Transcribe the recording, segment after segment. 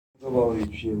사도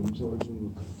바울이 주의 음성을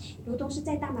듣는 것 같이 如同是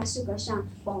在大马士革上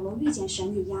保罗遇见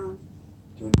神一样，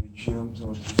 저희 주의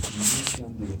음성을 듣는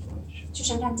시간 되게 도와주시옵소서. 就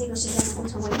是让这个世界能够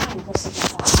成为那一个世界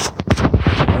的，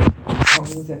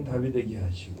 평생 답이 되게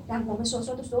하시고 让我们所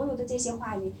说的所有的这些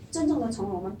话语，真正的成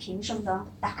为我们平生的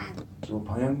答案， 또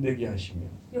방향되게 하시며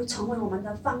又成为我们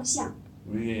的方向，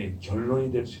 우리의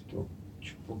결론이 될 수 있도록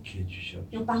축복해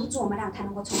주시옵소서. 又帮助我们，让它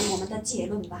能够成为我们的结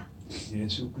论吧。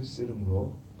 예수 그리스도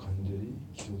이름으로 간절히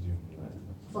기도드립니다.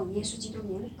 奉耶稣基督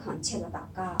名恳切的祷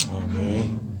告。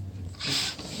 아멘.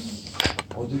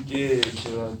 어저께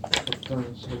제가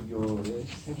했던 설교의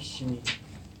핵심이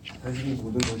사실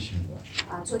모든 것입니다.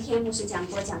 昨天牧师讲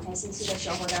过讲台信息的时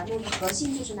候的那个核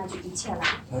心就是那句一切了。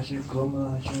 사실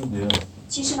그것만 하시면 돼요.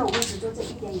 其实呢，我们只做这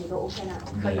一点也都 OK 了，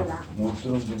可以了。 못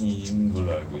들은 분이 있는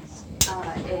걸로 알고 있습니다.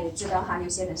 知道哈，有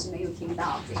些人是没有听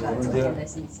到这个昨天的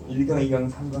信息。 1강, 2강,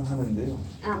 3강 하는데요.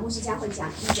 牧师将会讲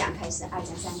1讲开始，2讲、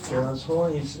3讲。 제가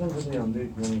소원이 쓰는 것은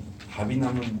여러분들이 그냥 답이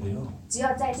나면 돼요. 只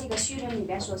要在这个序论里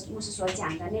边牧师所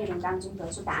讲的内容当中得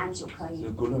出答案就可以。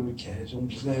 그걸로 계속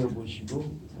기다려 보시고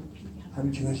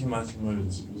함께 하신 말씀을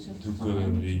듣고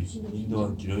우리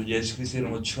인도하기를 예수 그리스도의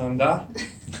이름으로 축원합니다.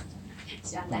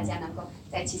 希望大家能够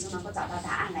在其中能够找到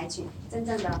答案来去真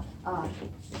正的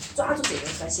抓住这个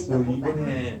核心的部分。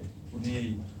 이번에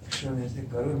우리 수련의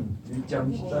색깔은 1장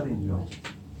 14절이죠.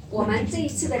 我们这一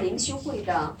次的灵修会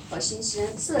的核心是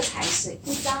色彩是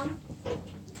1章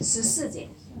14节，《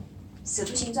使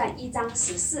徒行传》1章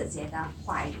14节的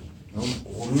话语。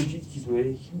 오로지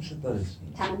기도에 힘썼다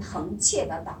그랬습니다. 他们恒切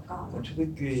的祷告。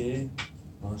 초대교회의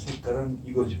색깔은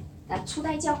이거죠. 初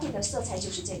代教会的色彩就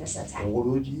是这个色彩，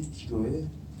 오로지 기도에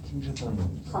힘썼다는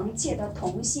겁니다. 恒切的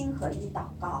同心合一祷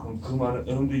告。 그 말은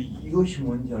여러분들 이것이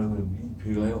뭔지 알고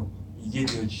우리 교회가요 이게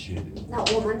되어지셔야 돼요. 那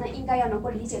我们呢，应该要能够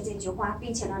理解这句话，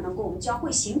并且呢，能够我们教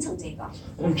会形成这个。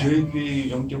 그럼 저희 교회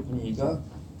영적 분위기가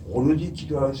오로지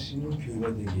기도할 수 있는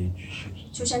교회가 되게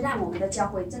해주시옵소서. 就是让我们的教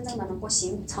会真正的能够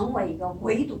成为一个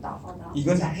唯独祷告的。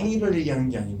 이건 행위를 얘기하는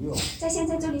게 아니고요. 在现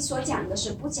在这里所讲的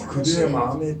是不讲的 그들의 是，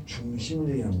 마음의 중심을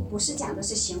얘기하는 거. 不是讲的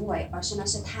是行为，而是呢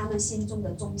是他们心中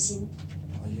的中心，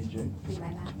 아시죠? 明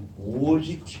白吗？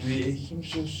 오직 기도에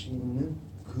힘쓸 수 있는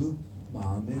그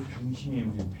마음의 중심이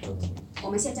우리 필요하다는 거예요. 我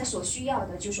们现在所需要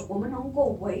的就是我们能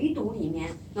够唯独里面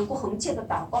能够恒切的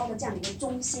祷告的这样的一个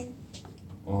中心。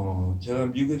 제가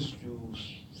미국에서 쭉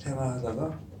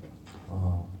생활하다가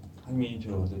한민이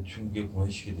저 중국에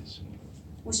보내시게 됐습니다.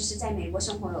 牧师是在美国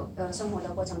生活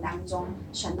的过程当中，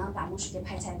神呢把牧师给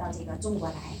派差到这个中国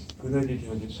来， 그러다 이제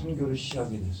제가 이제 선교를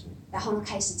시작하게 됐어요. 然后呢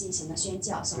开始进行了宣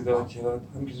教生 그러다가 活。 제가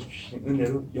하나님께서 주신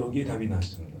은혜로 여기에 답이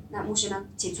났습니다. 那牧师呢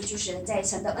起初就是在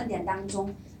神的恩典当中，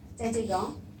在这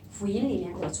个福音里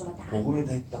面得出了答案 복음에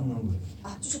답이 딱 나온 거예요.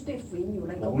 就是对福音有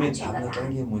了一个 복음에 完全的 답이 答 났다는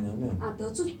案 게 뭐냐면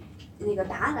得出那个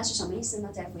答案了是什么意思呢？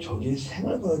在福音里， 저기에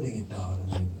생을 걸어야 되겠다라는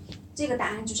거예요. 这个答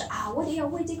案就是我得要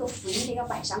为这个福音得要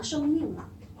摆上生命了，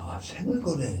 생을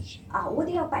걸어야지. 我得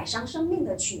要摆上生命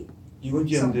的去。 이번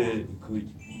주에 근데 그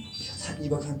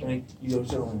 2박 3일 동안 이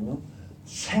열쇠가면요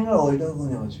생을 어디다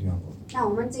거냐가 중요한 거예요. 那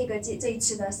我们这一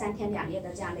次的3天2夜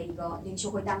的这样的一个灵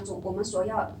修会当中，我们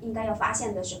应该要发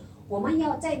现的是，我们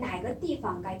要在哪个地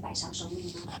方该摆上生命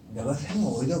呢？ 내가 생을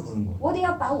어디다 거는 거야? 我得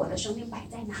要把我的生命摆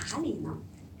在哪里呢？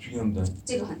 중요합니다.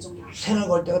 这个很重要。 생을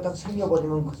걸 때가 딱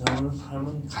생겨버리면 그 사람은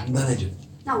삶은 간단해져요.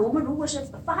 那我们如果是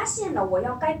发现了我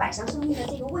要该摆上生命的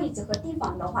这个位置和地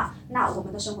方的话，那我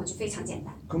们的生活就非常简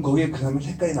单。 그럼 거기에 그 사람의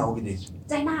색깔이 나오게 돼 있습니다.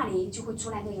 在那里就会出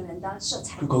来那个人的色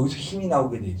彩， 그 거기서 힘이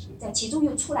나오게 돼 있어요. 在其中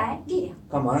又出来力量。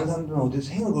 그러니까 많은 사람들은 어디서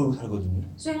생을 걸고 살거든요.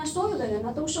 所以呢，所有的人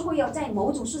呢都是会要在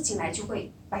某种事情来就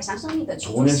会摆上生命的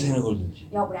去做 돈에 事， 생을 걸든지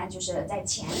要不然就是在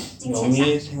金钱上，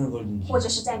 명예에 생을 걸든지 或者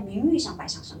是在名誉上摆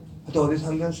上生命。 하여튼 어디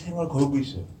사람들은 생을 걸고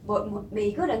있어요.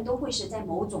 每个人都会是在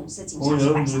某种事情 오늘 上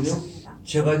是摆上 여러분들요 生命的。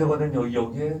 제가 적어낸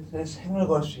여기에 생을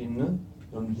걸 수 있는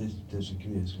여러분들 될수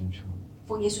있기를 예수님 축원합니다.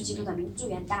 奉耶稣基督的名，祝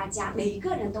愿大家每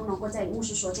个人都能够在牧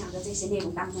师所讲的这些内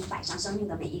容当中摆上生命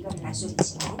的每一个人来顺利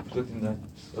起来。 그렇습니다.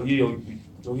 여기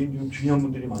좀 중요한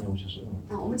분들이 많이 오셨어요.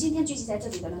 我们今天聚集在这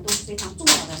里的人都是非常重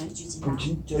要的人聚集的 그럼 ，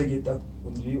 진짜 이게 딱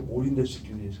분들이 올인될 수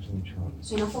있기를 예수님 축원합니다.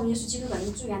 所以呢，奉耶稣基督的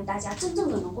名，祝愿大家真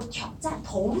正的能够挑战、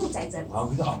投入在这里。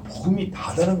 그래서 복음이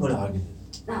다다른 걸 알게 돼요.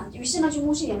 于是呢，就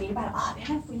牧师也明白了原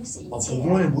来福音是一切。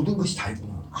 복음 안에 모든 것이 다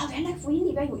있구나. 原来福音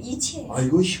里边有一切。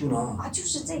 이것이구나. 就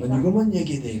是这 난 个。 이것만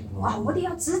얘기해야 되겠구나. 我得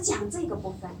要只讲这个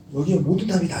部分。 여기에 모든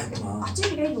답이 다 있구나. 这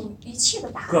里边有一切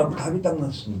的答 그 案 앞에 。 답이 딱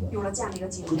났습니다. 有了这样的一个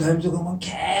结 그 论， 다음에서 그만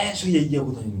계속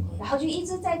얘기하고 다니는 거예요. 然后就一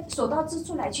直在所到之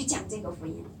处来去讲这个福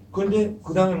音。 그런데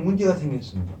그 다음에 문제가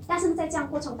생겼습니다. 但是在这样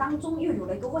过程当中又有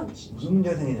了一个问题， 무슨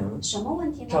문제가 생기냐면 什么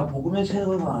问题 자 呢？ 복음의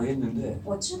생각을 알겠는데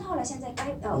我知道了，现在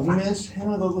该 복음의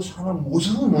생을 걸고 사는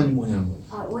모습은 뭐냐는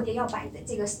거예요. 我得要摆的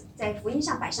这个在福音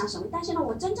上摆上生命，但是呢，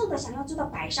我真正的想要知道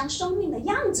摆上生命的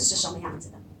样子是什么样子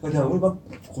的。 그러니까 우리 막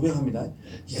고백합니다.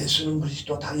 예수는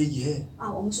그리스도 다 얘기해.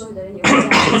 我们所有的人也会这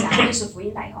样讲，认识福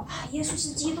音来以后耶稣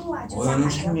是基督啊，就这样 너는 喊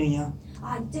着 생명이야.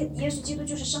 这耶稣基督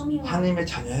就是生命啊， 하나님의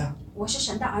자녀야. 我是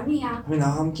神的儿女啊， 하나님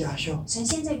나와 함께 하셔. 神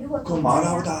现在与我 그 同在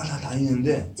말하고 啊， 다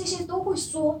다니는데 这些都会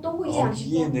说，都会这样去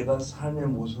거기에 做。 내가 삶의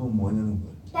모습은 뭐냐는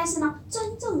거예요. 但是呢，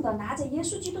真正的拿着耶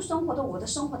稣基督生活的我的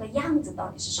生活的样子到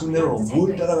底是什 그럼 么 내가 样子才 뭘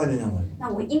对？ 따라가야 되냐 말이에요. 那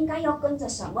我应该要跟着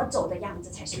什么走的样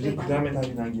子才是对 그래서 的 그 呢？ 다음에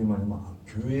답이 난 게 뭐냐면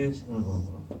교회의 생을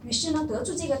거구나. 于是呢，得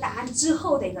出这个答案之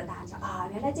后的一个答案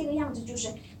原来这个样子就是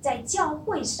在教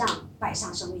会上摆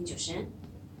上生命，就是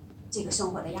这个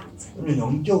生活的样子。 그럼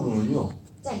영적으로는요.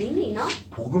 在灵里呢，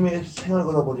 복음의 생을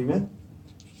걸어버리면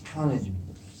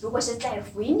편안해집니다. 如果是在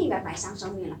福音里面摆上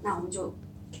生命了，那我们就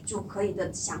可以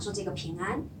的享受这个平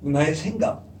安。 나의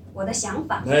생각, 我的想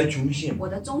法， 나의 중심. 我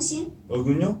的中心，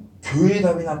 여기는요. 교회의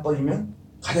답이 나빠지면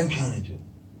가장 편안해져요.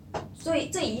 所以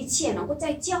这一切能够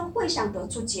在教会上得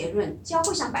出结论，教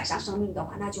会上摆上生命的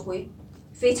话，那就会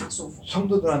非常舒服。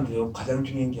 성도들한테요. 가장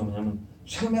중요한 게 뭐냐면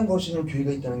생명 걸 수 있는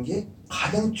교회가 있다는 게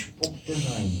가장 축복된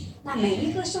상황입니다. 那每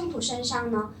一个圣徒身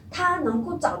上呢，他能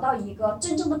够找到一个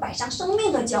真正的摆上生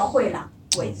命的教会了，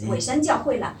委身教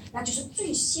会了，那就是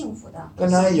最幸福的。 그러니까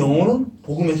나의 영혼은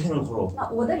복음의 생을 걸어. 那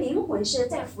我的灵魂是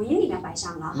在福音里面摆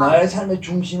上了哈。 나의 삶의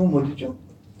중심은 어디죠?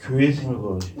 교회의 생을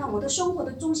걸어. 那我的生活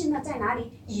的中心呢在哪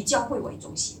里？以教会为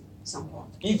中心生活。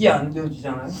 이게 안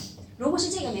되어지잖아요. 如果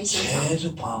是这个没形成，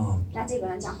 계속 방황. 那这个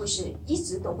人将会是一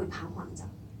直都会彷徨着。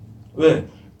 왜?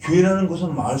 교회라는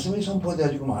곳은 말씀이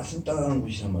선포돼가지고 말씀 따라가는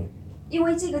곳이란 말이에요. 因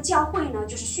为这个教会呢，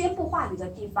就是宣布话语的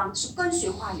地方，是跟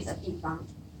随话语的地方。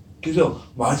 그래서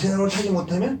말씀을 찾지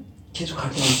못하면 계속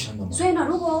갈등을 시한단 말이에요. 所以呢，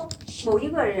如果某一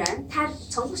个人他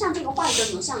乘不上这个话语的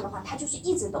流向的话，他就是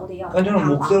一直都得要 그러니까 저는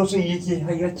彷徨。 목사로서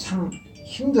얘기하기가 참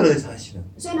힘들어요 사실은.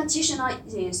 所以呢，其实呢，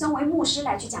身为牧师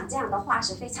来去讲这样的话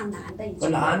是非常难的一件 그러니까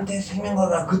事。 나한테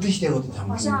생명하라 그 뜻이 되거든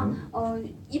好像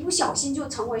잘못하면. 一不小心就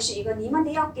成为是一个你们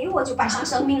得要给我就摆上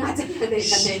生命啊这样的一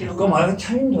个内 그거 容。 말하기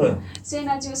참 힘들어요. 所以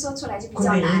呢，就说出来就比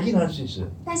较 근데 难。 얘기는 할 수 있어요.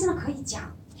 但是呢，可以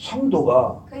讲，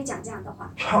 성도가 可以讲这样的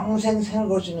话 평생 생을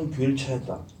걸 수 있는 교회를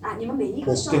찾았다. 你们每一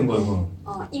个 복된 圣 거예요 徒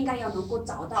그건. 应该要能够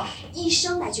找到一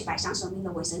生来去摆上生命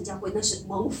的委身教会，那是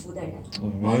蒙福的人。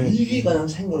 이게 가장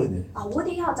생각을 돼. 我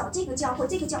得要找这个教会，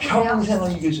这个教会我要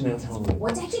평생을 이겨서 내가 생각을 해.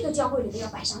 我在这个教会里面要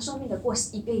摆上生命的过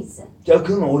一辈子。 제가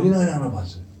그런 어린아이 하나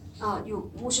봤어요. 有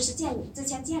牧师是之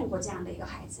前见过这样的一个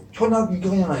孩子， 초등학교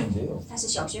 6학년 아이인데요. 他是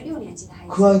小学6年级的孩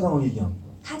그 子， 아이가 뭐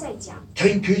얘기합니다. 他在讲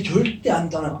자기 교회 절대 안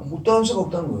떠나 못 떠날 수가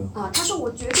없다는 거예요. 他说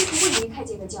我绝对不会离开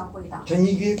这个教会的。 전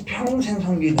이 교회 평생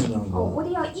섬겨야 된다는 거. 我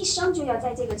得要一生就要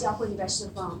在这个教会里边侍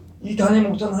奉。 이 담임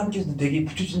목사는 하나님께서 되게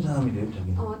붙여준 사람이 돼요,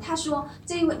 자기는. 他说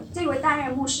这位担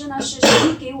任牧师呢是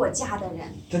神给我嫁的人。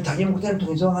 전 자기 목사를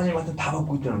통해서 하나님한테 다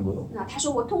받고 있다는 거예요. 他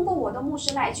说我通过我的牧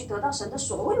师来去得到神的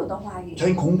所有的话语。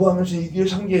 자기 공부하면서 이 교회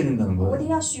섬겨야 된다는 我 거예요. 得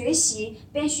要学习，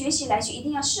边学习来去一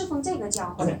定要侍奉这个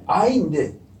教 아니 会。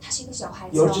 아이인데 他是一个小孩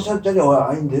子 13살짜리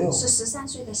아이인데요. 是13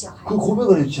岁的小孩 그 子。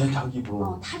 고백을 해요, 자기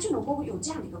입으로. 他就能够有这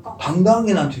样的一个告白。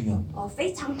 당당하게 나한테 얘기합니다.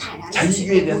 非常坦然的 자기 去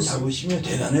교회에 对 대한 牧师， 자부심이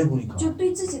대단해 보니까. 就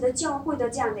对自己的教会的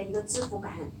这样的一个自负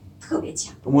感特别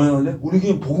强。 뭐냐 근데 우리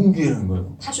교회 복음교회라는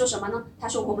거예요. 他说什么呢？他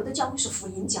说我们的教会是福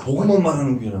音教会， 복음만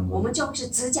말하는 교회라는 我 거예요. 们教会是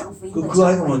只讲福音 그, 的 그 教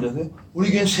아이가 会。 뭔지 아세요? 우리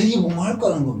교회는 세계 복음할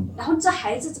거라는 겁니다. 然后这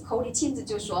孩子口里亲自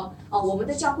就说，我们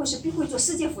的教会是必会做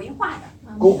世界福音化的。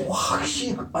 그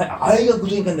확실히 아이가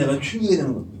그러니까 내가 충격이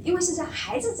되는 겁니다. 因为是这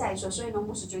孩子在说，所以呢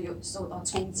牧师就有受到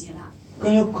冲击了。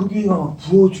 그냥 그 교회가 막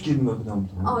부러워 죽겠는 거야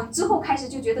그다음부터. 之后开始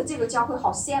就觉得这个教会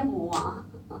好羡慕啊。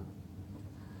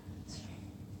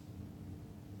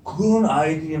 그런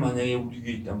아이들이 만약에 우리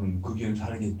교회에 있다면 그 교회는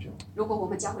살겠죠. 如果我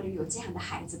们教会里有这样的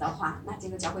孩子的话，那这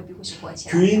个教会必会是活起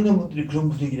来 교회에 的。 있는 분들이 그런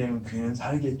분위기라면 교회는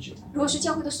살겠죠. 如果是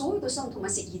教会的所有的圣徒们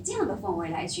是以这样的氛围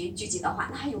来去聚集的话，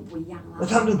那又不一样了。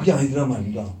 사람들은 그게 아니란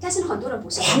말입니다. 但是很多人不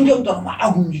是， 환경 따라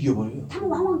막 움직여버려요. 他们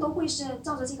往往都会是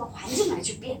照着这个环境来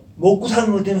去变， 먹고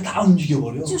사는 것 때문에 다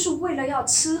움직여버려. 就是为了要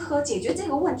吃喝解决这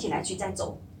个问题来去再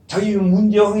走， 자기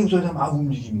문제와 환경 속에서 막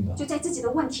움직입니다. 就在自己的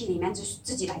问题里面就是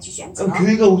自己来去选择。 그러니까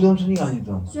교회가 우선순위가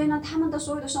아니다. 所以呢，他们的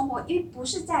所有的生活因为不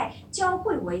是在教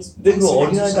会为中 근데 그 心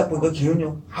来去 어린아이 生 딱 活， 보니까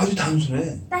걔는요 아주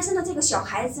단순해. 但是呢，这个小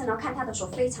孩子呢，看他的时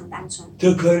候非常单纯，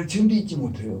 제가 그 아이를 지금도 잊지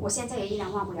못해요. 我现在也依然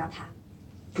忘不了他。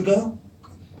 그러니까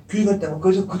교회 갔다가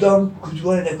그래서 그 다음 그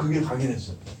주간에 내가 그 교회 가게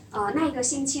됐어요. 那一个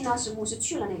星期呢，是牧师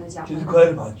去了那个教会， 그래서 그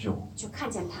아이를 봤죠. 就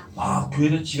看见他， 막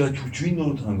교회에서 지가 주인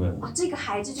노릇하는 거예요. 这个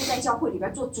孩子就在教会里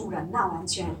边做主人了，完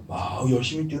全 막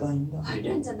열심히 뛰어다닙니다. 很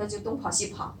认真的就东跑西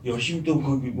跑， 열심히 또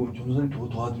거기 뭐 전도사님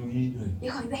도와주고 일을 해요. 也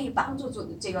很愿意帮助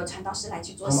这个传道师来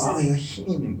去做 그럼 事， 아이가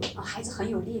힘이 있는 거예요. 孩子很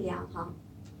有力量哈。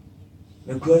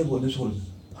 그 아이 보는 속으로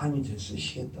하나님 쟤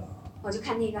쓰시겠다. 我就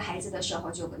看那个孩子的时候，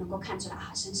就能够看出来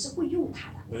神是会用他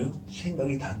的， 왜요?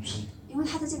 생각이 단순. 因为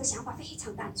他的这个想法非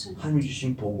常单纯， 하나님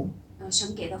주신 복음,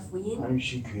 神给的福音， 하나님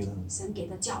주신 교회라는 神给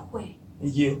的教会，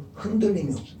 이게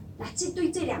흔들림이 없어요. 那对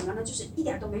这两个呢，就是一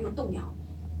点都没有动摇，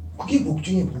 그게 복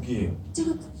중에 복이에요. 这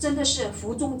个真的是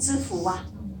福中之福啊！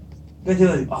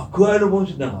 그러니까 제가 그 아이를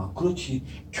보면서 내가 그렇지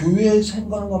교회에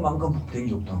생각하는 것만큼 복된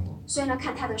게 없다는 거. 所以呢，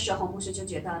看他的时候，牧师就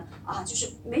觉得就是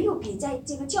没有比在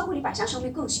这个教会里摆上生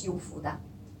命更是有福的。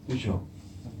 그렇죠.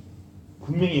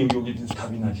 분명히 여기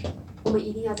답이 나죠. 我们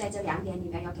一定要在这2点里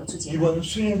面要得出结论。 이번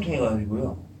수련 통해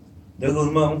가지고요. 내가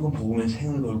얼마만큼 복음에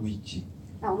생을 걸고 있지.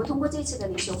 那我们通过这次的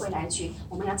领袖会来去，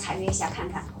我们要查阅一下，看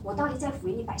看我到底在福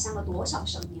音里摆上了多少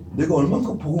生命。 내가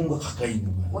얼마만큼 복음과 가까이 있는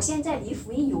거야. 我现在离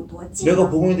福音有多近 내가 了？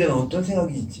 복음에 대한 어떤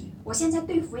생각이 있지. 我现在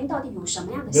对福音到底有什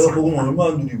么样的 내가 想 복음을 法？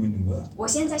 얼마나 누리고 있는 거야. 我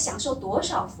现在享受多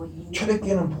少福音？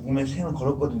 초대교회는 복음에 생을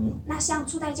걸었거든요. 那像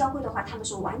初代教会的话，他们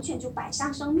是完全就摆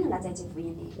上生命了，在这福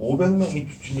音里。 500명이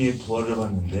주님의 부활을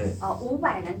봤는데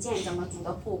 500人见证了主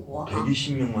的复活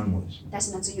 120명만 모였습니다. 但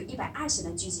是呢，只有120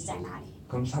人聚集在那里。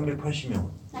 그럼 380명은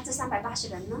那这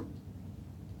380人呢，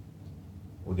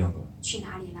 어디 간 거야? 去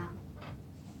哪里了？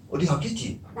 어디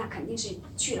갔겠지. 那肯定是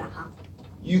去了哈，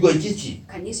 이유가 있겠지.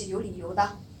 肯定是有理由的，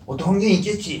 어떤 환경이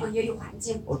있겠지. 也有环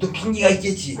境， 어떤 핑계가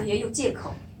있겠지. 也有借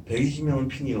口。 120명은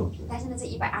핑계가 없어요. 但是呢，这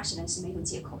120人是没有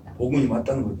借口的， 복음이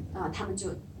맞다는 거지. 他们就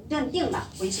认定了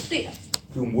福音是对的，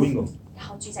 그리고 모인 겁니다. 然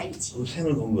后聚在一起， 그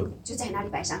생을 건 거예요. 就在那里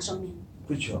摆上生命，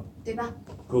 그렇죠. 对吧？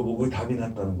 그거 보고 답이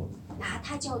났다는 거. 那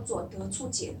它叫做得出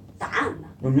答案了，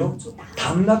 그럼요. 得出答案。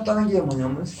 답 났다는 게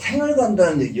뭐냐면 생을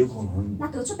간다는 얘기예요. 그거는. 那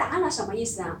得出答案了什么意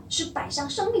思啊？是摆上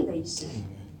生命的意思，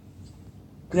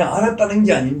 그냥 알았다는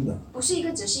게 아닙니다. 不是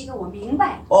只是一个我明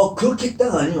白， 그렇게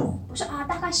했다가 아니요. 不是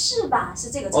大概是吧？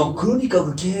是这个程度， 그러니까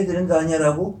그렇게 해야 되는 거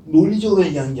아니야라고 논리적으로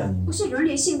얘기하는 게 아닙니다. 不是伦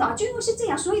理性的就因为是这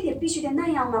样，所以必须得那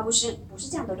样吗？不是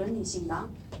这样的伦理性的。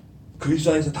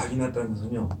 그리스도 안에서 답이 났다는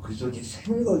것은요. 그리스도에게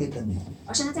생을 걸겠다는 얘기예요.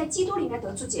 而是呢，在基督里面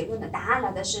得出结论的答案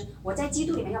了的是，我在基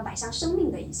督里面要摆上生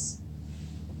命的意思。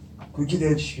 그렇게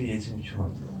되시길 예수님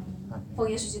축원합니다. 奉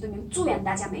耶稣基督名，祝愿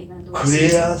大家每一个人都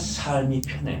그래야 삶이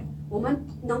편해요. 我们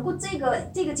能够这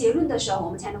个结论的时候，我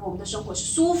们才能够我们的生活是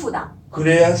舒服的。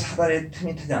 그래야 사단의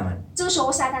틈이 트지 않아요. 这个时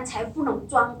候撒旦才不能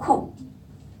钻空，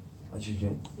 아시죠?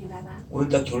 明白吧？ 오늘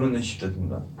딱 결론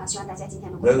내시다든가 希望大家今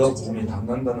天能够 내가 得出结 복음에 论。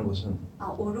 담난다는 것은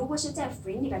我如果是在福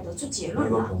音里边得出结论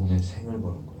내가 了， 복음에 생을 거는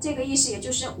거예요. 这个意思也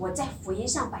就是我在福音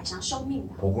上摆上生命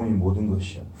的。 복음이 모든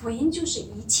것이야. 福音就是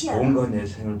一切了， 복음과 내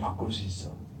생을 바꿀 수 있어.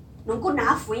 能够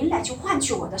拿福音来去换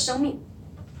取我的生命。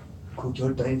 그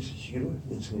결단이 있으시기를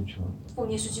예수님 축원합니다. 奉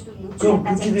耶稣基督名，祝愿 그럼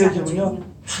大家 그렇게 有这样的决 되어지면요 定。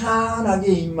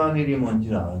 편안하게 임마누엘이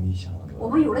뭔지를 알기 시작하는 我 거예요.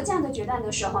 们有了这样的决断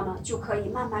的时候呢，就可以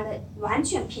慢慢的、完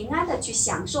全平安的去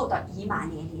享受到以马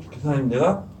内利了。 그래서 하나님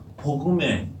내가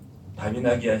복음에 답이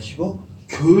나게 하시고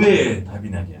교회에 답이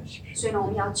나게 하십시오. 所以呢，我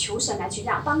们要求神来去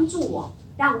帮助我，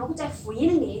让我能够在福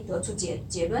音里得出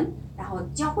结论，然后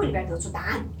教会里边得出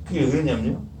答案。 그게 왜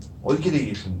그러냐면요. 어떻게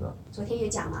되겠습니다. 昨天也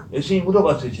讲了， 예수님이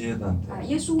물어봤어요. 제자들한테.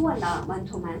 耶稣问了门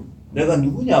徒们， 내가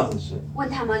누구냐 그랬어요. 问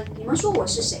他们，你们说我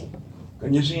是谁？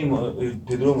 그러니까 예수님이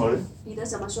베드로 말을 彼得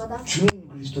怎么说的？ 주는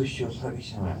그리스도시요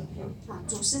살아계신 하나님.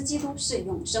 主是基督，是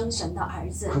永生神的儿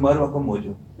子 그 。 말을 바꾸면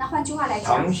뭐죠? 那换句话来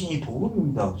讲， 당신이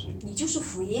복음입니다. 그랬어요. 你就是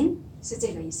福音，是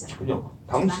这个意思了。 그죠?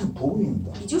 당신은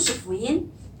복음입니다. 你就是福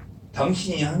音，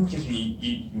 당신이 하나님께서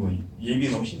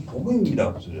예비해 놓으신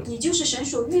복음입니다. 그랬어요. 你就是神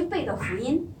所预备的福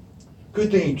音。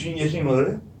 그랬더니 주님 예수님이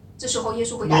말을 这时候耶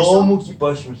稣回答说， 너무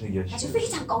기뻐하시면서 他就 얘기하시죠. 非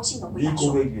常高兴的回 이 答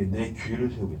说， 고백 위에 내 교회를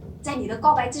세우겠다. 在你的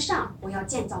告白之上，我要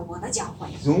建造我的教会。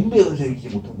 용배가 세우지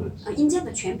못한다. 그랬어요. 阴间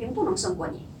的权柄不能胜过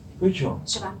你， 그렇죠?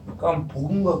 是吧？ 그러니까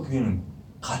복음과 교회는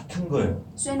같은 거예요.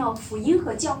 所以呢，福音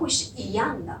和教会是一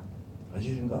样的，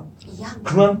 아시겠습니까? 一样的。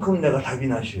 그만큼 내가 답이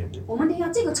나셔야 돼요. 我们得要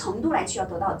这个程度来去要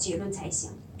得到结论才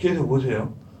行。 그래서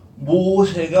보세요.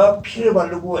 모세가 피를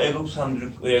바르고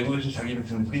애굽에서 자기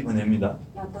백성을 끌어냅니다.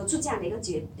 要得出这样的一个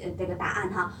这个答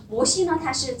案哈。摩西呢，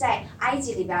他是在埃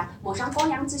及里边抹上羔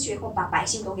羊之血以后，把百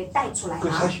姓都给带出来 그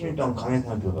了。 40년 동안 강에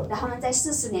산을 들어가요. 然后呢，在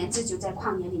40年之久在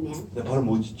旷野里面， 근데 바로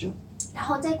뭐 짓죠? 然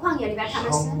后在旷野里边他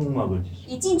们是 성막을 짓죠.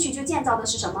 一进去就建造的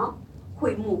是什么？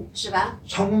会幕，是吧？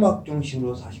 성막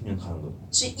중심으로 40년 가는 거예요.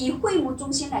 是以会幕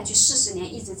中心来去40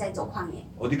年一直在走旷野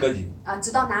어디까지? 啊，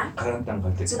直到哪？ 가나안 땅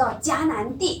갈 때. 直到迦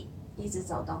南地，一直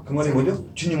走到 그 말이 迦南 뭐죠? 地。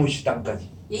 주님 오실 땅까지.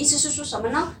 也意思是说什么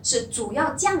呢？是主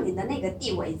要降临的那个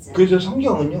地为止。 그래서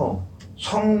성경은요.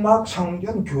 성막,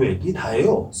 성전, 교회 이게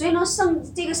다예요. 所以呢，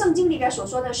这个圣经里边所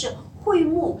说的是会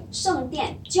幕、圣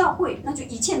殿、教会，那就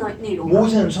一切的内容。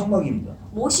 모세는 성막입니다.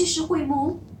 摩西是会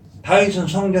幕， 다윗은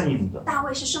성전입니다. 大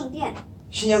卫是圣殿，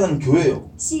 신약은 교회예요.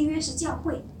 新约是教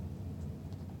会。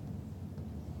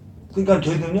 그러니까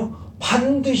저희들은요.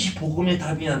 반드시 복음의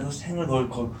답이 나서 생을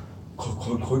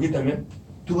걸겠다면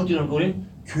두 번째는 우리는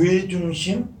교회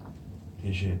중심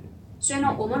되셔야 돼요. 所以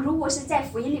呢，我们如果是在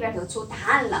福音里边得出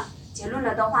答案了、结论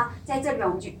了的话，在这里边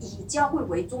我们就以教会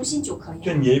为中心就可以了。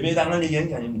 전 예배당을 얘기하는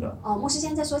게 아닙니다. 牧师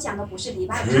现在所讲的不是礼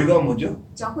拜堂， 교회가 뭐죠?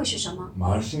 教会是什么？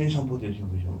 말씀이 선포되신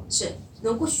거죠. 是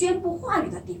能够宣布话语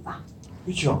的地方。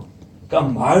 그렇죠?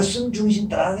 그러니까 말씀 중심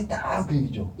따라가겠다 그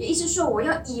얘기죠. 也意思说，我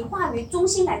要以话语中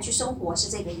心来去生活，是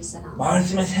这个意思了。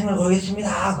 말씀에 생을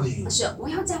걸겠습니다 그 얘기. 是，我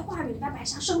要在话语里边摆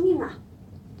上生命啊，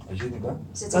 아십니까?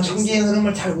 是这 그러니까 个意思。 성경의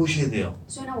흐름을 잘 보셔야 돼요.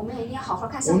 所以呢，我们也一定要好好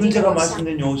看圣 오늘 经的 제가 流向。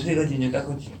 말씀드린 요 세 가지 이제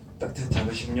딱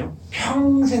잡으시면요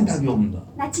평생 답이 옵니다.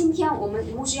 那今天我们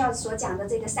牧师要所讲的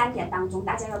这个3点当中，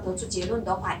大家要得出结论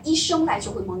的话，一生来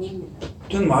就会蒙应允的。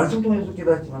 저는 말씀 통해서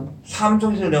깨닫지만 삶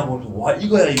속에서 내가 보면서 와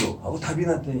이거야 이거 하고 답이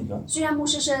났다니까. 虽然牧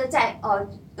师是在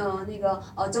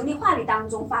整理话语当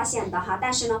中发现的哈，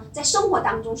但是呢，在生活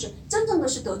当中是真正的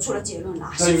是得出了结论了，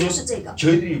是就是这个，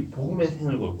 저희들이 복음의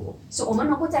생을 걸고 是我们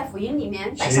能够在福音里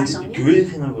面摆上生 저희들이 命， 교회의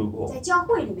생을 걸고 在教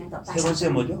会里面的摆 세 上 번째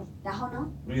生命。 뭐죠? 然后呢，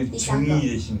 우리 이상한 증인이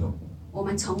되신 거. 我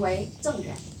们成为证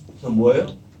人， 그래서 뭐예요?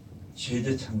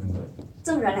 제자 찾는 거예요.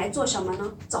 证人来做什么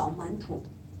呢？找门徒，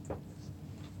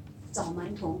找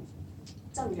门徒，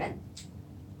证人。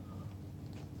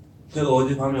 제가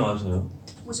어젯밤에 와서요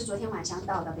牧师昨天晚上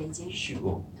到的北京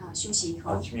쉬고 休息以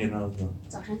后， 아침에 일어나서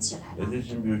早晨起来了， 애들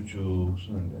준비를 쭉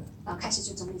쓰는데 开始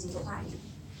去整理这个话语。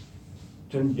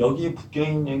 전 여기에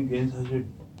북경에 있는 교회는 사실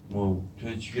뭐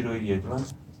저희 주기로 얘기하지만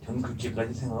전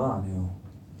그렇게까지 생각 안 해요.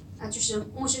 就是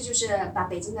牧师就是把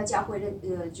北京的教会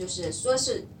就是说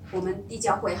是我们地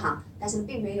教会哈，但是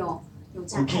并没有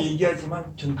这样 그렇게 얘기하지만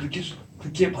전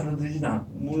그렇게 받아들이진 않아.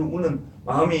 물론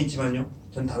마음에 있지만요.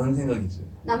 전 다른 생각이 있어요.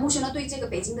 那牧师呢对这个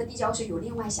北京的地教是有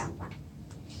另外想法。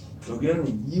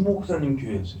 여기는 이 목사님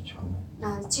교회였어요 처음에.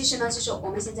 那其实呢，就是我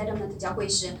们现在认为的教会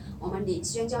是我们李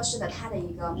宣教师的他的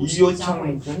一个牧师的教 이호창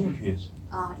会 목사님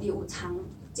교회였어요. 李武昌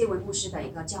这位牧师的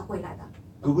一个教会来的。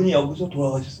 그분이 여기서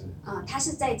돌아가셨어요. 他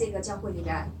是在这个教会里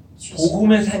边去世的，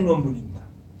 복음의 생건분입니다.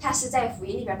 他是在福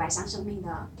音里边摆上生命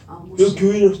的牧 그 师，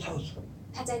 교회를 세웠어요.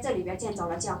 他在这里边建造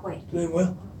了教会， 그게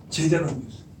뭐야? 제자라고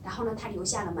했어요. 然后呢，他留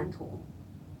下了门徒。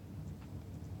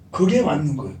 그게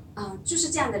맞는 거예요. 就是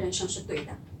这样的人生是对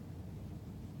的，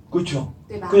 그렇죠?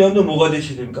 对吧？ 그 여러분 뭐가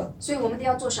되셔야 됩니까? 所以我们都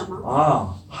要做什么？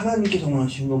 아, 하나님께서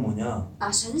원하시는 건 뭐냐?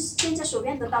 神现在所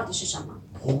愿的到底是什么？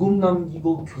 복음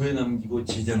남기고 교회 남기고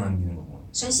제자 남기는 거고.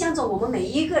 神向着我们每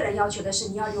一个人要求的是，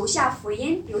你要留下福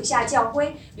音，留下教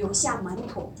会，留下门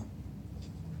徒。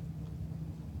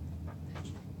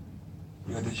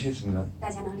 이해가 되시겠습니다. 大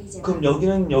家能理解吗？ 그럼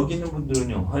여기 있는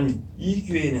분들은요. 아니 이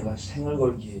교회에 내가 생을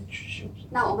걸게 해 주시옵소서.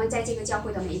 那我们在这个教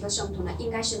会的每一个圣徒呢，应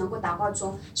该是能够祷告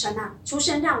出神啊，求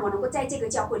神让我能够在这个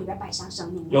教会里边摆上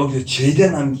生命， 여기서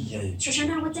제자 남기게 해 求 주시옵소서. 神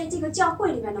让我在这个教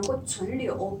会里面能够存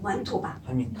留门徒吧。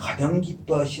 하나님 가장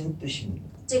기뻐하시는 뜻입니다.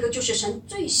 这个就是神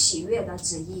最喜悦的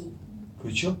旨意，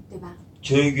 그렇죠? 对吧？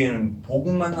 저희 교회는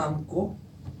복음만 남고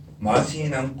말씀이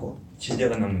남고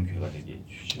제자가 남는 교회가 되게 해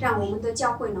让我 주시옵소서. 们的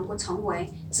教会能够成为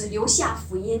只留下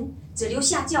福音、只留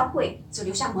下教会、只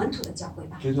留下门徒的教会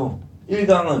吧。 그래서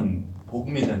 1강은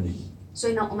복음에 대한 얘기, 所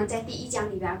以呢，我们在第1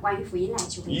讲里边关于福音来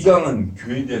去分享， 2강은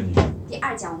교회에 대한 얘기, 第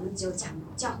2讲我们就讲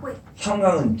教会，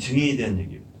 3강은 증인에 대한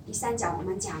얘기. 第3讲我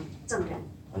们讲证人。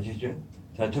 아시죠?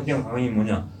 자, 첫 번째 강의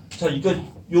뭐냐? 자,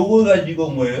 요거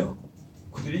가지고 뭐예요?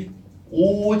 그들이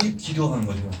오직 기도하는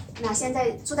거죠. 那现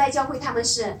在初代教会他们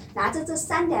是拿着这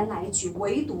3点来去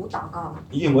唯独祷告了。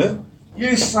 이게 뭐예요?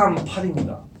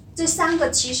 138입니다. 这3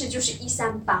个其实就是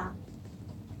138，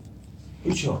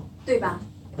 그렇죠? 对吧？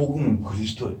 복음은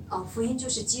그리스도예요. 福音就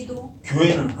是基督，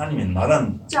 교회는 하나님의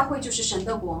나라입니다. 教会就是神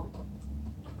的国。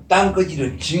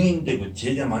 땅끝이를 증인되고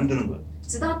제자 만드는 거예요.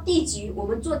 直到地极，我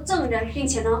们做证人，并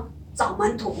且呢找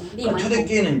门徒，立门 그러니까 徒。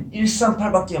 초대교회는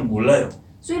 138밖에 몰라요.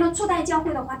 所以呢，初代教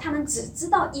会的话，他们只知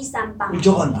道138，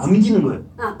 저거 남기는 거예요.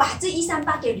 把这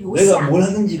138给留 내가 下。 뭘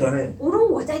하든지 간에 无论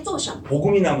我在做什么，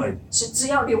 복음이 남아야 돼. 只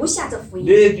要留下这福音，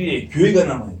 내 뒤에 교회가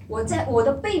남아야 돼. 我在我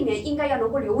的背面应该要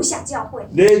能够留下教会，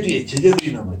 내 뒤에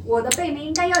제자들이 남아야 돼. 我的背面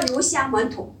应该要留下门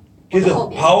徒。我的 그래서 后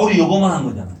面。 바울이 요거만 한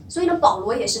거잖아. 所以呢，保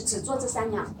罗也是只做这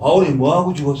3样。 바울이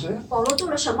뭐하고 죽었어요? 保罗做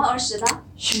了什么而死的？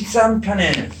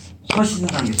 13편의 서신을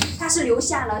게 있어요. 他是留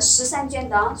下了13卷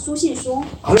的书信书，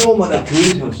 그러고마다 교회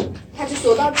세웠어요. 他就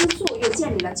所到之处又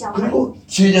建立了教会， 그리고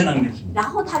제자 남겼습니다. 然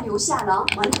后他留下了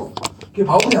门徒， 그게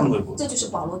바울이 한 거고. 这就是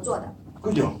保罗做的，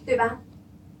 그죠? 对吧？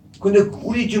 근데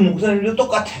우리 지금 목사님도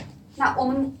똑같아. 那我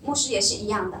们牧师也是一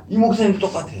样的， 이 목사님도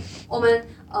똑같아. 我们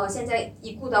现在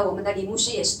已故的我们的李牧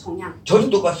师也是同样， 저도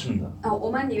똑같습니다. 我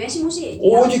们李元信牧师也一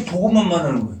样， 오직 복음만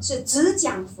하는 거예요. 是只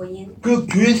讲福音， 그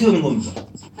교회 세우는 겁니다.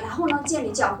 然后呢建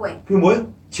立教会， 그게 뭐예요?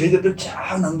 제자들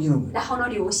쫙 남기는 거예요. 然后呢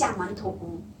留下门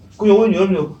徒。 그 여러분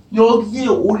여기에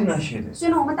올인하셔야 돼요. 所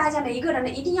以呢，我们大家每一个人呢，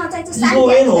一定要在这 이거 3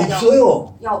 외에는 点里面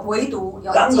없어요. 要唯独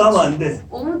要 딴 进 거 하면 去。 안 돼.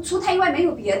 我们除他以外没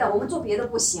有别的，我们做别的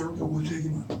不行， 요거 세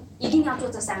개만. 一定要做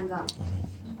这3个，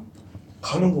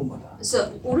 가는 곳마다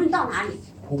是无论到哪里，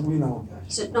 복음이 나오게 하시고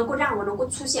是能够让我能够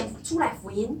出来福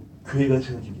音， 교회가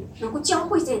세워지게 하시고 能够教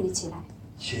会建立起来，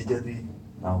 제자들이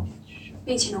나오게 해주시오.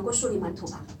 并且能够树立门徒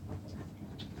吧。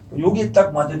 요게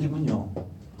딱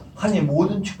맞아지면요. 하나님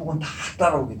모든 축복은 다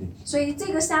따라오게 돼요. 所以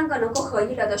这个3个能够合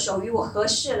一了的时候，与我合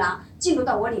适了，进入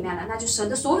到我里面了，那就神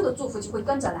的所有的祝福就会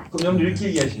跟着来。 그럼 여러분 이렇게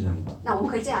얘기하시랍니다. 那我们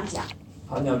可以这样讲，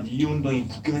 하나님 아버지 이 운동이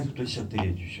북경에서부터 시작되게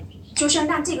해주시옵소서. 求神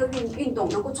让这个运动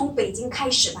能够从北京开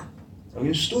始吧。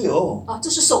 여기 수도요. 哦，这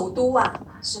是首都啊，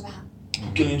是吧？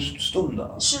 북경이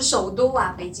수도입니다. 是首都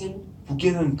啊，北京。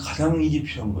 북경은 가장 이게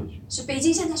필요한 거죠. 是北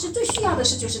京现在是最需要的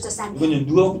是就是这3点。 이거는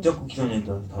누가 붙잡고 기도하냐에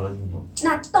따라서 달라지는 거.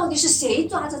 那到底是谁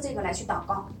抓着这个来去祷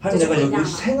告？这 하나님 就不 내가 一样 여기 了。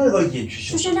 생을 걸게 就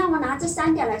해주시옵소서. 是让我拿这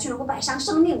3点来去能够摆上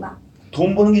生命吧。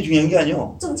 돈 버는 게 중요한 게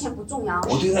아니요. 挣钱不重要，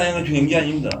 어떻게 사는 게 중요한 게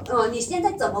아닙니다. 你现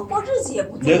在怎么过日子也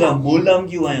不重 내가 要， 뭘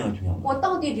남기고 하냐가 중요한 거. 我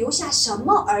到底留下什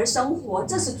么而生活，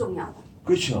这是重要的，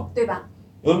 그렇죠. 对吧？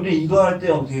 여러분들이 이거 할 때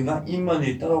어떻게가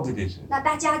인만이 따라오게 돼 있어요. 那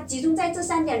大家集中在这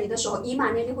3点里的时候，以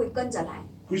马内利会跟着来，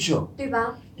 그렇죠. 对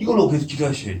吧？ 이걸로 계속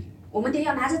기도하셔야지. 我们得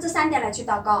要拿着这3点来去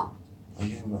祷告，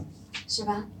 알겠습니까? 是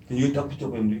吧？ 여기 딱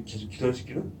붙잡고 여러분들이 계속 기도할 수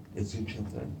있기를 애쓰기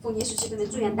필요합니다. 奉耶稣基督的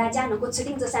祝愿大家能够持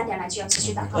定这3点来去要持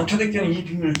续祷告 난 。 초대교회는 이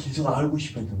비밀을 계속 알고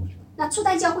싶어 했던 거죠. 那初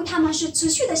代教会他们是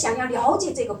持续的想要了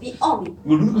解这个奥秘，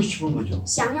 이걸 누리고 싶은 거죠.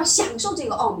 想要享受这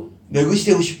个奥秘， 내 것이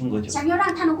되고 싶은 거죠. 想要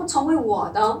让它能够成为我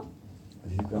的，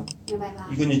 아십니까? 明白吧？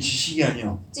 이거는 지식이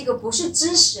아니요. 这个不是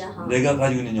知识哈， 내가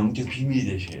가지고 있는 영적 비밀이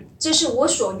되셔야 돼. 这是我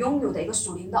所拥有的一个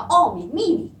属灵的奥秘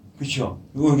秘密， 그렇죠.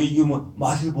 이거 뭐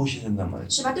맛을 보셔야 된단 말이에요.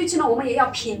 是吧？对此呢，我们也要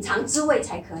品尝滋味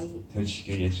才可以。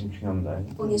 대치게 예수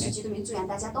중요합니다. 奉耶稣基督名祝愿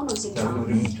大家都能欣 자, 赏。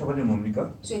 우리 첫 번째 뭡니까?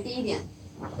 所以第一点，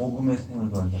 복음의 생을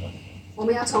거한 사람. 我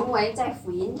们要成为在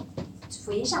福音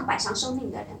上摆上生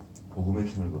命的人， 복음의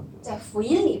생을 거한 사람. 在福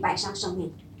音里摆上生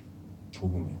命。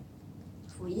 복음에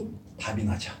福音，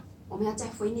 답인하자. 我们要在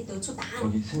福音里得出答案，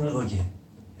 거기 생을 거기에.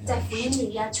 在福音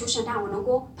里要求神让我能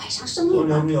够摆上生命吧。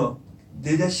 왜냐면요,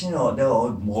 내 자신을 내가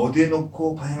어디에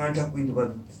놓고 방향을 잡고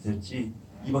인도가 될지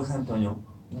이 박사님도요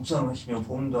묵상하시며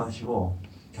복음도 하시고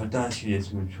결단하시기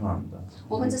예수를 축원합니다.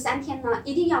 我们这3天呢，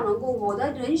一定要能够，我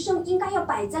的人生应该要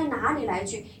摆在哪里来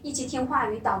去一起听话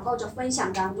语、祷告着分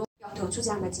享当中，要得出这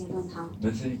样的结论哈。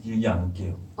 메시지 길게 안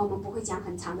할게요. 我们不会讲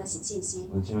很长的信息，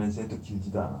 제 메시지도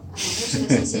길지도 않아. 牧师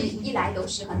的信息一来都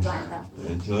是很短的，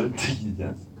 네, 절대 길지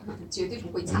않습니다. 绝对不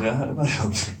会长， 내가 할 말이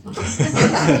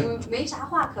없어요. 因为没啥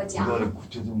话可讲。 이거를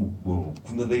저도 뭐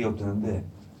군더더기 없다는데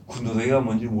군더더기가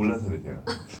뭔지 몰라서 그래 제가.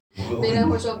 没人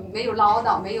会说没有唠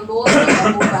叨、没有啰嗦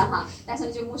的部分哈，但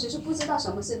是这牧师是不知道什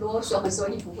么是啰嗦，所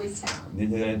以不会讲。 근데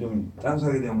제가 좀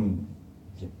딴소하게 되면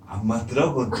이게 안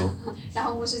맞더라고 또. 然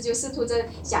后牧师就试图着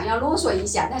想要啰嗦一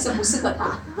下，但是不适合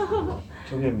他。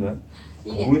 처음입니다.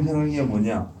 第一点， 복음의 생각이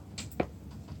뭐냐?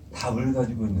 답을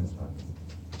가지고 있는 사람.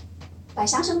 摆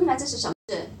上生命来，这是什么？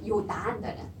是有答案的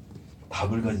人，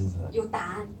 답을 가진 사람. 有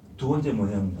答案。 두 번째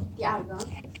뭐냐면요. 第二个，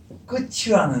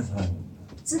 끝이 아는 사람입니다.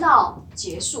 知道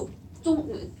结束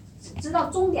知道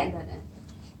终点的人，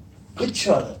 끝이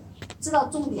알아요. 知道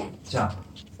终点， 자,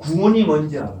 구원이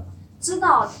뭔지 알아. 知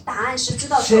道答案是知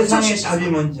道得救是 세상의 什 답이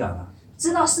么， 뭔지 알아.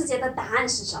 知道世界的答案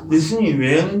是什么。 예수님이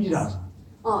왜 오는지를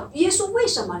알아. 耶稣为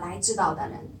什么来知道的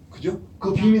人， 그죠?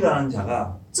 그 비밀을 아는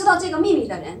자가 知道这个秘密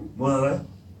的人， 뭘 알아요?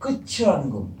 끝이 아는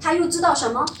겁니다. 他又知道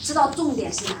什么？知道重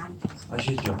点是哪里，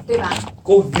 아시죠? 对吧？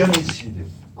 꼭 위험에 있으셔야 돼요.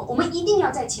 我们一定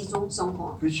要在其中生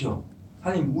活， 그렇죠?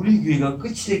 하나님 우리 교회가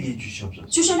끝이 되게 해주시옵소서.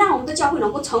 就是让我们的教会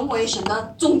能够成为神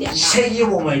的重点吧，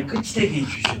 세계복음화의 끝이 되게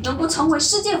해주시옵소서. 能够成为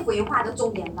世界福音化的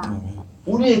重点吧，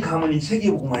 우리의 가문이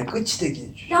세계복음화의 끝이 되게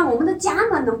해주시옵소서. 让我们的家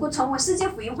门能够成为世界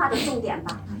福音化的重点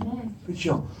吧。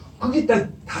 그렇죠. 거기다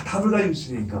다 답을 가지고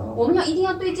있으니까. 我们一定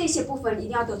要对这些部分一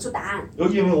定要得出答案。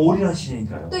 여기 오면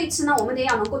올인하시니까요. 对此呢，我们得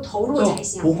要能够投入才 또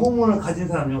行。 복음을 가진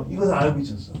사람은요, 이것을 알고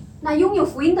있었어. 那拥有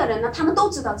福音的人呢，他们都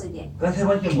知道这点。 그다음 세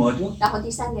번째 뭐죠? 然后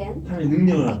第三点， 하나님의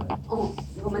능력을 알아요.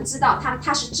 我们知道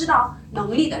他是知道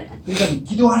能力的人， 그러니까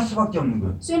기도할 수밖에 없는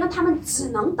거예요. 所以呢，他们只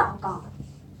能祷告，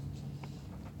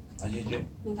 아시죠?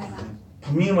 明白吧？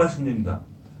 분명히 말씀드립니다.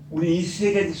 우리 이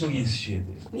세 가지 속에 있으셔야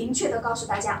돼요. 明确的告诉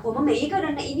大家，我们每一个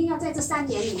人呢，一定要在这3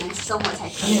点里面生活才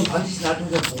可以。 하나님 반드시 나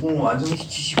통해서 복음을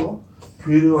완성시키시고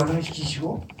교회를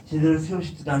완성시키시고 제대로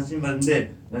세우실 듯 안쓰임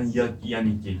받는데 나는 이 안에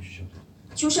있게 해주셔서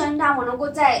求神让我能够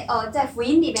在福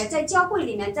音里面，在教会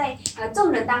里面，在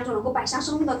证人当中能够摆上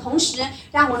生命的同时，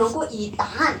让我能够以答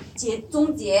案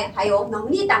终结还有能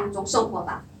力当中生活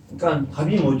吧。 그러니까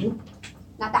답이 뭐죠?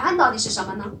 那答案到底是什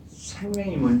么呢？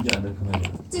 생명이 뭔지 안다 그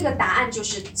말이에요. 这个答案就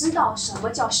是知道什么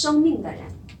叫生命的人。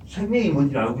 생명이